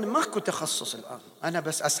لي الآن ماكو تخصص الآن، أنا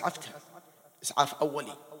بس أسعفتها إسعاف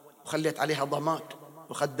أولي وخليت عليها ضماد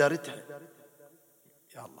وخدرتها.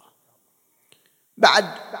 يا الله. بعد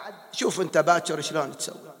شوف أنت باكر شلون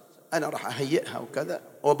تسوي، أنا راح أهيئها وكذا.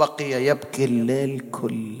 وبقي يبكي الليل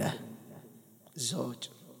كله، زوج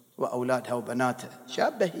وأولادها وبناتها،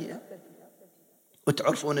 شابة هي.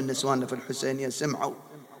 وتعرفون النسوان في الحسينية سمعوا،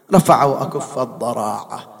 رفعوا أكف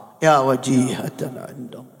الضراعة يا وجيهة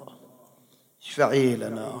عند الله، اشفعي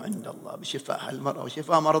لنا عند الله بشفاء المرأة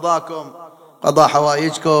وشفاء مرضاكم، قضاء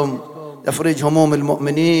حوائجكم، تفريج هموم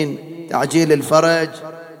المؤمنين، تعجيل الفرج،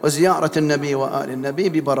 وزيارة النبي وآل النبي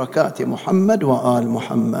ببركات محمد وآل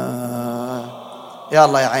محمد. يا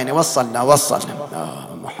الله يا عيني وصلنا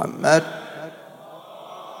يا محمد.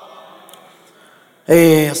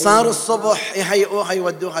 صار الصبح يهيئوها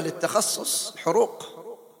يودوها للتخصص حروق.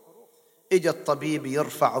 اجى الطبيب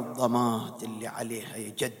يرفع الضماد اللي عليها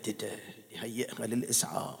يجدده يهيئها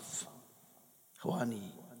للإسعاف.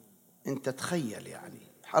 اخواني انت تخيل يعني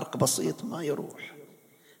حرق بسيط ما يروح.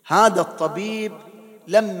 هذا الطبيب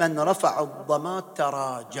لما رفع الضماد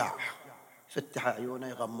تراجع، فتح عيونه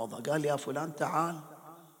يغمضها، قال يا فلان تعال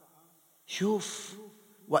شوف،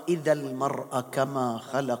 وإذا المرأة كما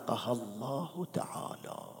خلقها الله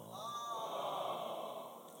تعالى.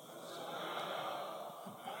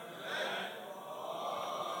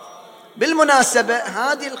 بالمناسبة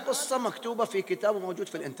هذه القصة مكتوبة في كتاب موجود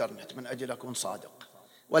في الإنترنت من أجل أكون صادق،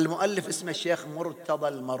 والمؤلف اسمه الشيخ مرتضى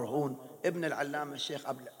المرهون ابن العلامة الشيخ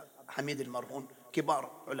عبد حميد المرهون، كبار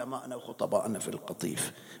علماءنا وخطبائنا في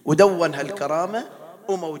القطيف، ودون هالكرامة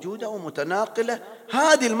وموجودة ومتناقلة.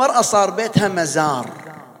 هذه المرأة صار بيتها مزار،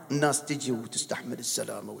 الناس تجي وتستحمل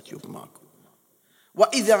السلامة وتشوف ماكو،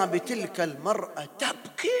 وإذا بتلك المرأة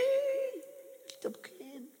تبكين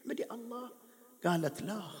مدي الله. قالت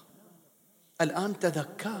لا، الآن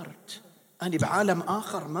تذكرت أني بعالم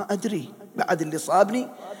آخر ما أدري بعد اللي صابني،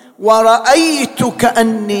 ورأيت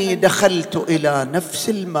كأني دخلت إلى نفس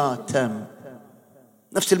الماتم،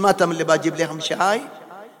 نفس الماتم اللي باجيب لهم شاي.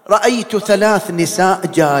 رأيت 3 نساء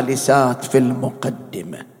جالسات في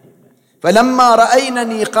المقدمة، فلما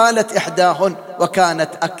رأينني قالت إحداهن وكانت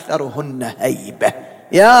أكثرهن هيبة: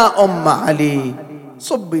 يا أم علي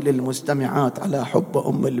صبي للمستمعات على حب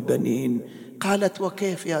أم البنين. قالت: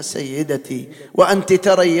 وكيف يا سيدتي وأنت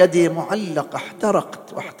ترى يدي معلقة،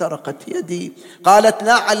 احترقت واحترقت يدي. قالت: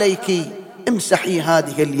 لا عليك، امسحي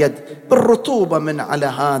هذه اليد بالرطوبة من على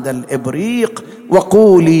هذا الإبريق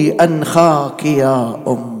وقولي أنخاك يا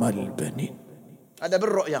أم البنين. هذا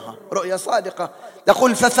بالرؤيا، رؤيا صادقة.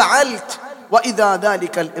 تقول: ففعلت، وإذا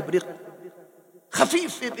ذلك الإبريق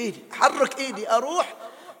خفيف في بإيدي، حرك إيدي أروح،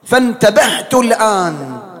 فانتبهت.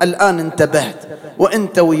 الآن انتبهت،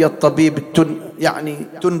 وأنت ويا الطبيب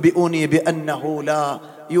تنبئوني بأنه لا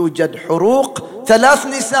يوجد حروق. 3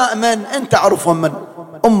 نساء من أنت تعرفهم؟ من؟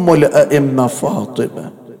 أم الأئمة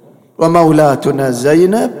فاطمة، ومولاتنا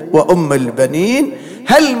زينب، وأم البنين.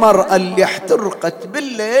 هالمرأة اللي احترقت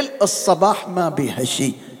بالليل الصباح ما بيها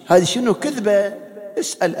شيء، هذه شنو كذبة؟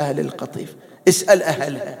 اسأل أهل القطيف، اسأل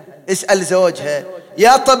أهلها، اسأل زوجها.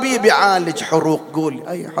 يا طبيب يعالج حروق، قول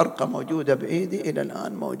أي حرقة موجودة بإيدي إلى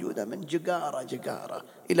الآن موجودة، من جقارة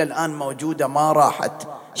إلى الآن موجودة ما راحت.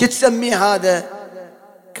 شو تسمي هذا؟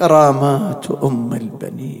 كرامات أم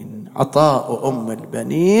البنين، عطاء أم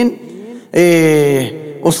البنين.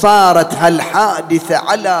 وصارت هالحادثة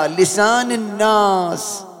على لسان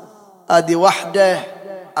الناس. هذه وحدة،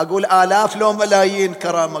 أقول آلاف لو ملايين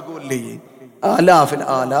كرامة، أقول لي آلاف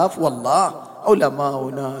الآلاف والله، علماء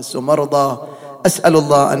وناس ومرضى. أسأل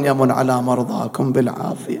الله أن يمن على مرضاكم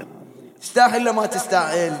بالعافية. تستاهل لما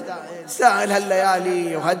تستاهل؟ تستاهل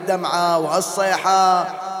هالليالي وهالدمعة وهالصيحة،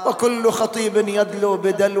 وكل خطيب يدلو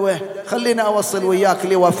بدلوه. خلينا أوصل وياك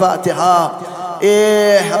لوفاتها.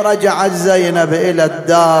 رجعت زينب إلى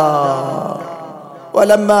الدار،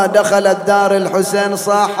 ولما دخلت دار الحسين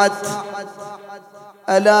صاحت: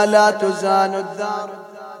 ألا لا تزان الدار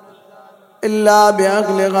إلا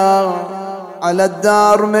بأهلها، على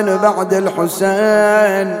الدار من بعد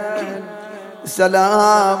الحسين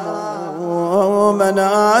سلام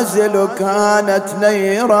منازل كانت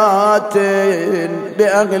نيرات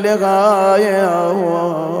بأهلها،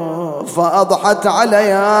 فأضحت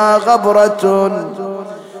عليها غبرة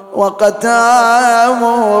وقتام.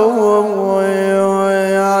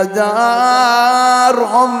 يا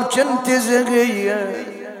دارهم كنت زغية،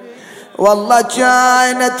 والله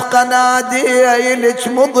كانت قناديلك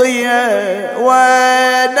مضية،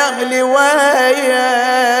 وين أهلي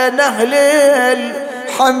وين أهلي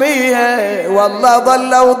الحمية، والله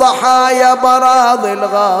ظلوا ضحايا براضي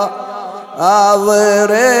الغاضري.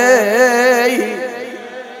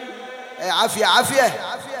 عافية عافية.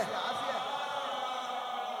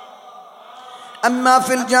 أما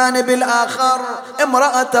في الجانب الآخر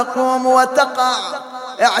امرأة تقوم وتقع.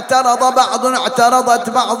 اعترضت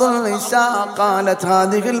بعض النساء، قالت: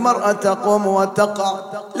 هذه المرأة تقوم وتقع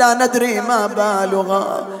لا ندري ما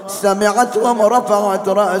بالها. سمعتهم رفعت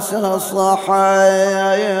رأسها صاحت: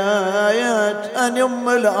 أن أم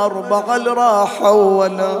الأربعة راحوا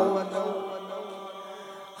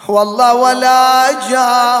والله ولا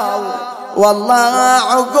جاو، والله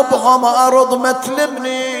عقبهم أرض ما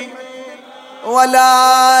تلمني،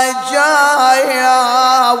 ولا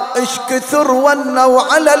جايا إش كثر ونوا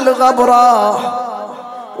على الغبرة،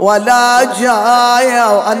 ولا جايا.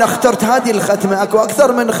 وأنا اخترت هذه الختمة، أكو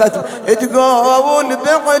أكثر من ختمة. تقول: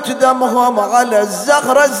 بعت دمهم على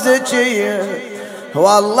الزهرة الزكية،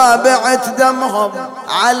 والله بعت دمهم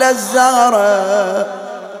على الزهرة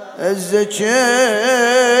الزكية.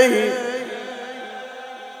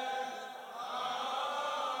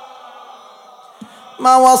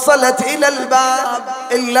 ما وصلت إلى الباب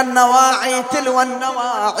إلا النواعي تلو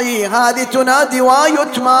النواعي، هذه تنادي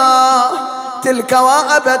ويتمى، تلك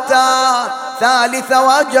وأبتا، ثالث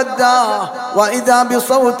وجدا، وإذا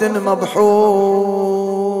بصوت مبحوح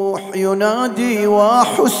ينادي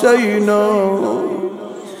وحسينا.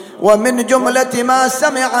 ومن جملة ما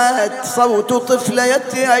سمعت صوت طفل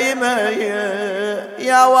يتيم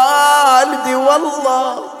يا والدي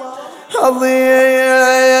والله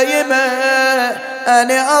عظيمة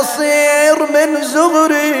أنا أصير من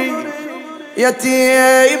زغري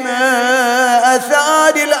يتيمة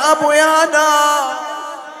أثاني الأب يا نار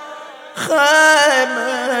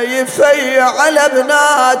خيمة يفيع على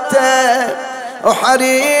بناته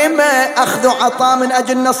وحريمة أخذ عطاء من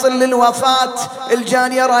أجل نصل للوفاة.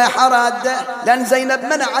 الجانية رايحة رادة لأن زينب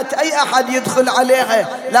منعت أي أحد يدخل عليها،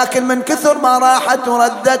 لكن من كثر ما راحت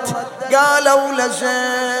وردت قالوا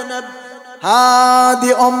لزينب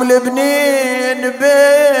هذه أم البنين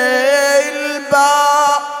بالباب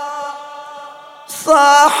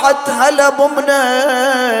صاحت هلا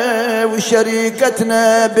بأمنا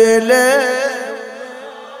وشريكتنا بليل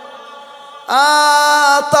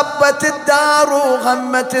طبت الدار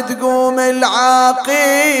وغمت تقوم العقيلة،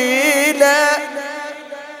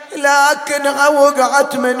 لكن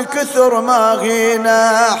وقعت من كثر ما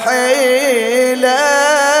غينا حيلة.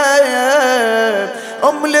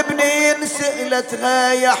 أم البنين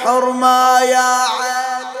سألتها يا حرمة يا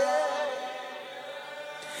علي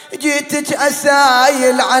جيتك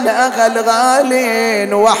أسايل عن أغل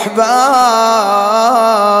غالين وأحباب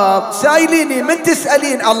سايليني من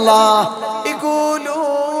تسألين الله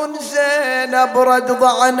يقولون زينب رد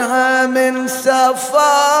عنها من سفرها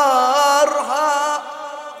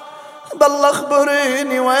بالله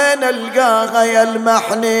اخبريني وين القاها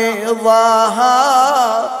يلمحني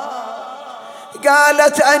ظاهر.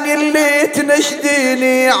 قالت أني اللي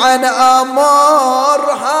تنشديني عن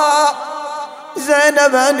أمرها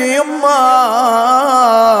زينب أني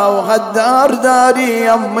يما وغدار داري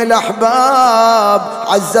يم الأحباب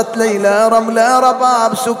عزت ليلى رملة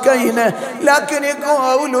رباب سكينة، لكن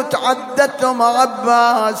يقولوا تعدتهم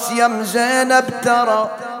عباس يم زينب ترى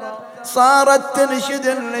صارت تنشد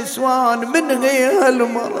النسوان من غير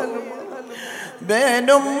المرض بين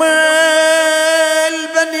أم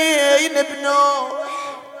البنين بنوح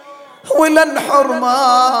ولن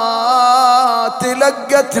حرمات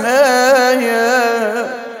لقتها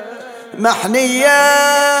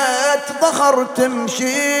محنيات ظهر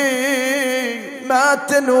تمشي ما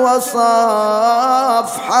تنوصف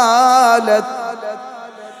حالت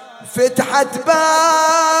فتحت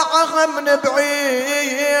باعها من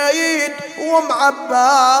بعيد وام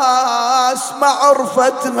عباس ما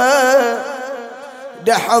عرفتها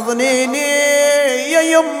دحضنيني يا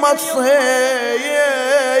يما تصيح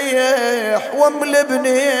وام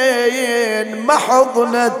البنين ما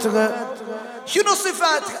حضنتها. شنو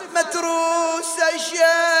صفاتها؟ متروسة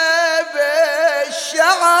شاب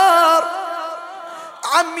الشعر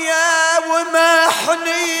عمياء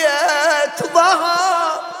ومحنية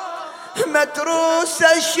ظهر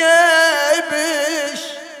متروسة شاب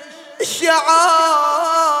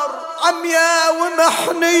الشعر عمياء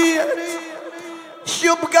ومحنية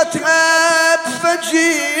شبقتها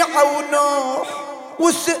بفجيعة ونوح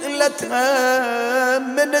وسألتها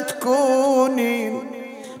من تكونين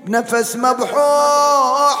بنفس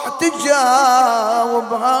مبحوح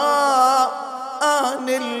تجاوبها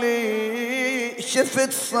أنا اللي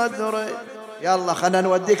شفت صدري. يلا خلنا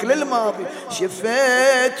نوديك للماضي.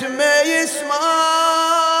 شفت ما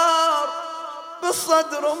يسمار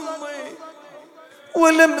بالصدر أمي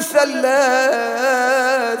والمثلث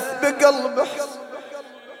بقلب حصن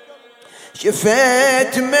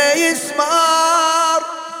شفت ما يسمار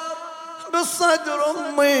بالصدر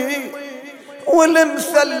أمي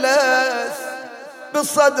والمثلث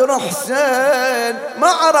بالصدر حسين ما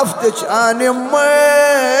عرفتك أنا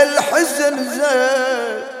أمي الحزن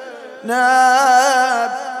زينب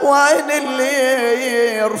وين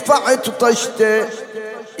اللي رفعت طشته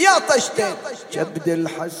يا طشته كبد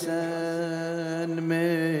الحسن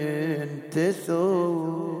من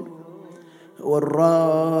تثور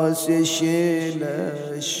والراس يشيل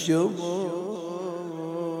الشمور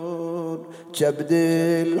كبد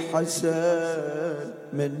الحسن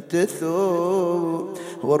من تثور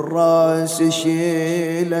والراس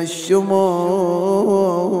يشيل الشمور.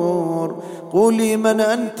 قولي من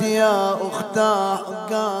أنت يا أختاه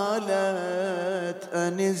قالت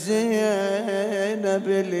أني زينب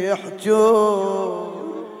اللي يحجور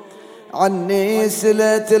عني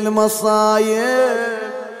سلة المصايب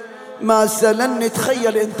ما سلني.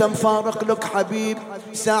 تخيل انت مفارق لك حبيب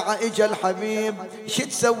ساعة اجا الحبيب شو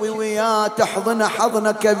تسوي وياه؟ تحضن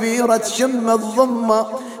حضنة كبيرة تشم الضمة.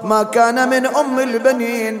 ما كان من ام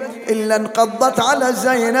البنين الا انقضت على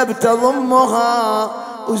زينب تضمها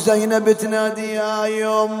وزينب تنادي يا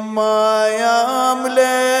يما يا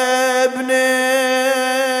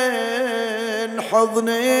البنين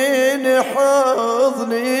حضنيني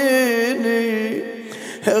حضنيني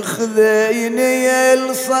اخذيني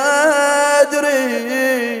لصدرك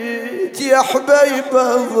يا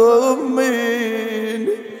حبيبة ضمين.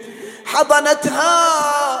 حضنتها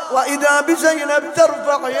وإذا بزينب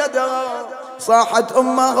ترفع يدها، صاحت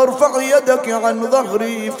أمها ارفع يدك عن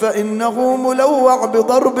ظهري فإنه ملوع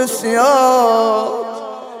بضرب السياط،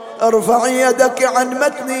 ارفع يدك عن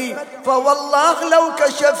متني فوالله لو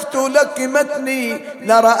كشفت لك متني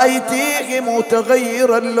لرأيتيه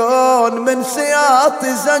متغير اللون من سياط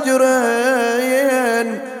زجرين.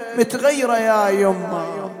 متغيرة يا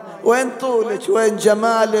يمه، وين طولك وين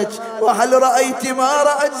جمالك؟ وهل رأيت ما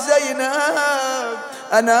رأت زينب؟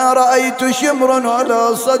 أنا رأيت شمر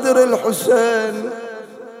على صدر الحسين،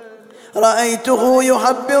 رأيته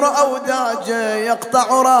يهبر أوداجه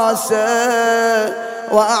يقطع راسه،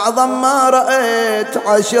 وأعظم ما رأيت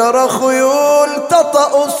 10 خيول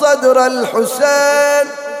تطأ صدر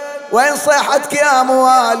الحسين. وين صيحتك يا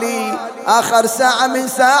موالي؟ آخر ساعة من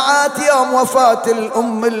ساعات يوم وفاة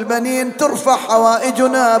الأم البنين ترفع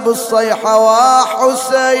حوائجنا بالصيحة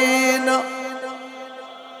وحسين.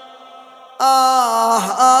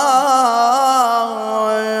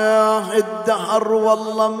 الدهر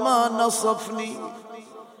والله ما نصفني،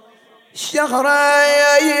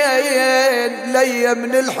 شهرين لي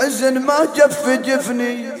من الحزن ما جف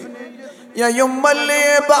جفني، يا يما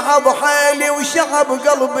اللي بعض حالي وشعب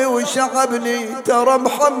قلبي وشعبني، ترى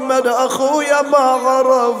محمد أخويا ما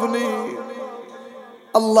عرفني.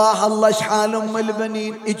 الله الله شحال أم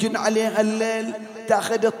البنين يجن عليها الليل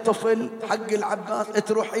تاخذ الطفل حق العباس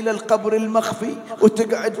تروح إلى القبر المخفي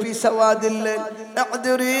وتقعد في سواد الليل.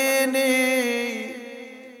 اعذريني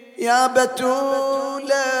يا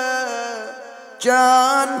بتولة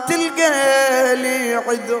كان تلقى لي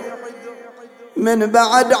عذر، من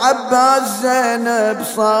بعد عباس زينب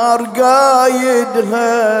صار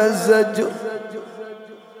قايدها زجر.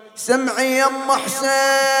 سمعي يم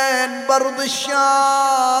حسين برض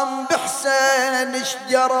الشام بحسين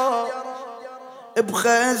شجرة،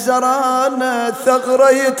 بخيزرانه ثغرة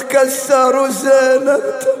يتكسر وزينب.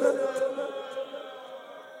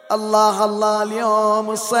 الله الله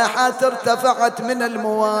اليوم الصيحات ارتفعت من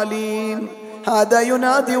الموالين، هذا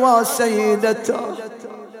ينادي والسيدة،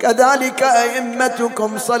 كذلك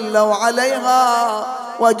أئمتكم صلوا عليها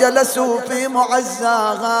وجلسوا في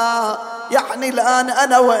معزاها. يعني الآن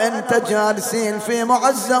أنا وأنت جالسين في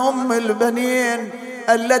معزى أم البنين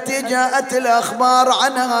التي جاءت الأخبار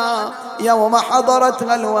عنها يوم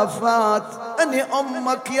حضرتها الوفاة. أني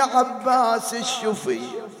أمك يا عباس الشفي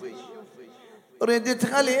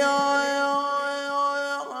ردتها لي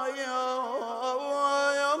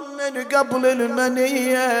من قبل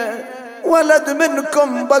المنية، ولد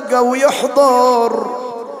منكم بقى ويحضر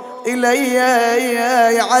إلي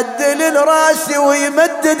يعدل الراس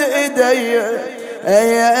ويمدد إيدي،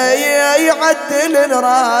 يعدل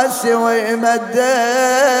الراس ويمدد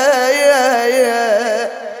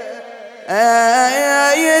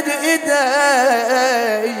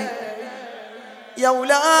إيدي. يا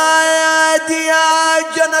ولادي يا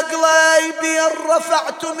جنقلي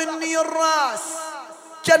رفعت مني الراس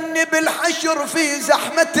كني بالحشر في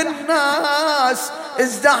زحمة الناس،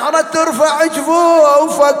 الزهرة ترفع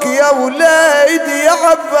جفوفك يا وليدي يا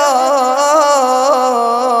عباس.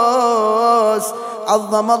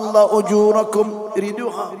 عظم الله أجوركم.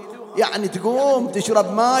 يريدوها يعني تقوم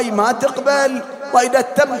تشرب ماي ما تقبل، وإذا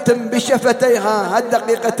تمتم بشفتيها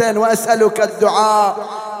هالدقيقتين وأسألك الدعاء.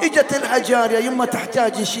 اجت الحجار يا يما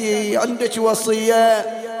تحتاج شيء، عندك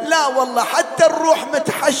وصية؟ لا والله حتى الروح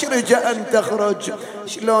متحشرجة أن تخرج.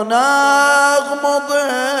 شلون أغمض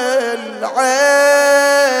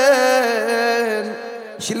العين،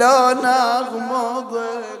 شلون أغمض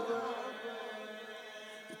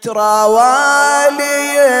تراوالي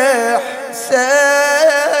حسين،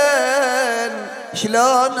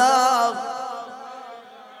 شلون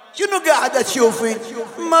شنو قاعدة تشوفي؟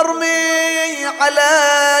 مرمي على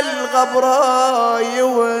الغبراء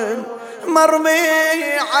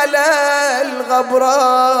مرمي على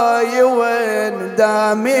الغبراء وين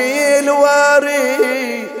دامي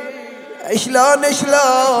الوري. شلون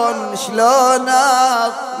شلون شلون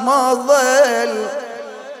اغمض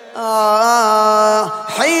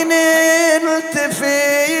حين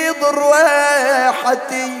التفيض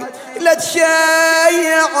رويحتي لا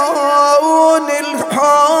تشيعون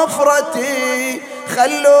الحفرتي،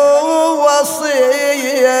 خلوا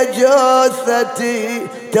وصية جثتي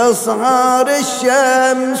تصهر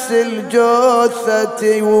الشمس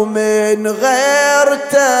الجثتي، ومن غير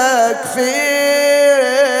تكفين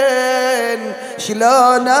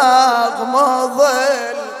شلون اغمض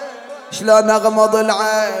شلون اغمض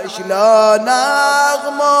العين، شلون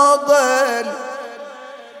اغمض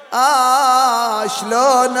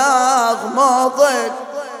شلون اغمض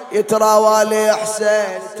يتراوالي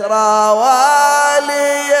حسين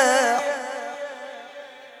تراوالي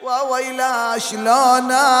وويلا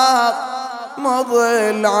شلون مضي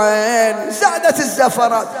العين. زادت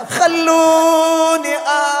الزفرات خلوني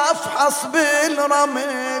افحص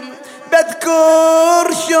بالرمل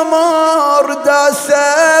بذكر شمر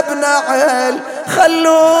داسه بنعل.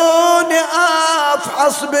 خلوني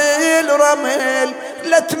افحص بالرمل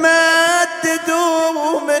لا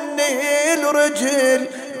تمددوا مني الرجل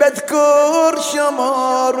بذكر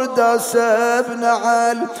شمر داسه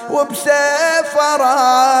بنعل. وبسيف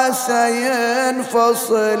راسه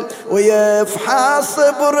ينفصل ويفحص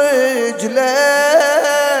برجلين.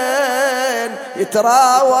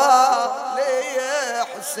 يتراوى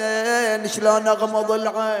حسين شلون اغمض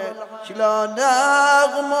العين شلون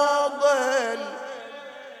اغمض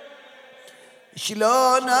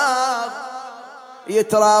شلون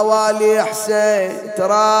يتراوالي حسين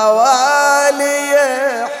تراوالي.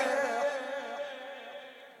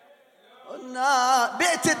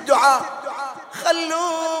 بيت الدعاء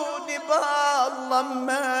خلوني بالله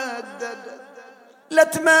ممدد لا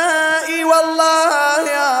تمائي والله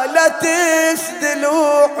يا لا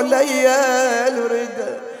تسدلوا علي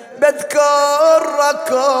الردى بذكر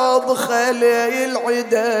ركض خلي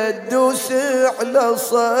العدد دوس على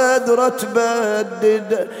صدره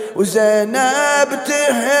تبدد وزينب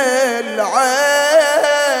تهل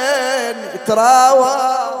عين.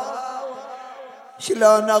 تراوى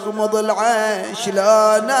شلون اغمض العين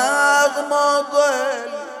شلون اغمض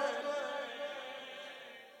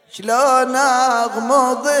شلون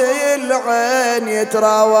اغمض العين.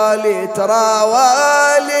 يتراوالي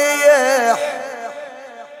تراوالي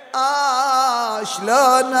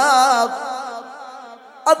شلون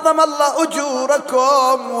عظم الله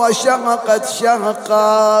اجوركم وشهقت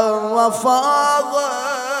شهقا وفاضت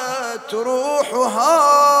روحها.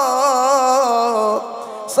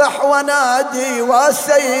 صح ونادي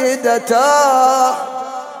والسيدة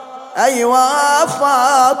ايوا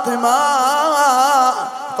فاطمة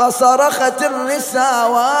فصرخت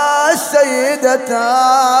النساء والسيدة.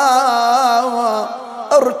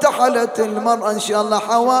 ارتحلت المرأة إن شاء الله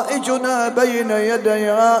حوائجنا بين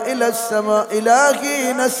يديها إلى السماء.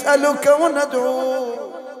 إلهي نسألك وندعو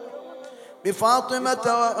بفاطمة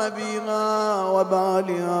وأبيها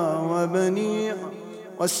وبالها وبنيها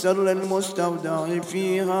والسر المستودع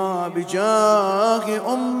فيها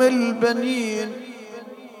بجاه أم البنين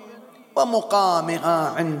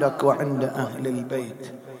ومقامها عندك وعند أهل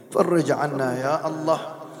البيت. فرج عنا يا الله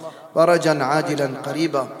فرجا عاجلا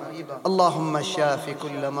قريبا. اللهم شاف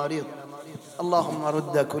كل مريض اللهم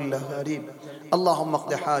رد كل غريب اللهم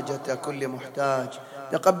اقض حاجة كل محتاج.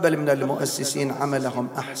 تقبل من المؤسسين عملهم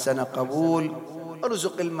أحسن قبول.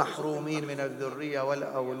 ارزق المحرومين من الذرية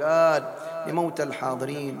والأولاد لموت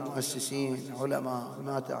الحاضرين مؤسسين علماء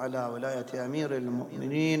مات على ولاية أمير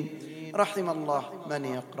المؤمنين. رحم الله من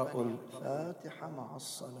يقرأ الفاتحة مع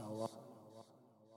الصلوات.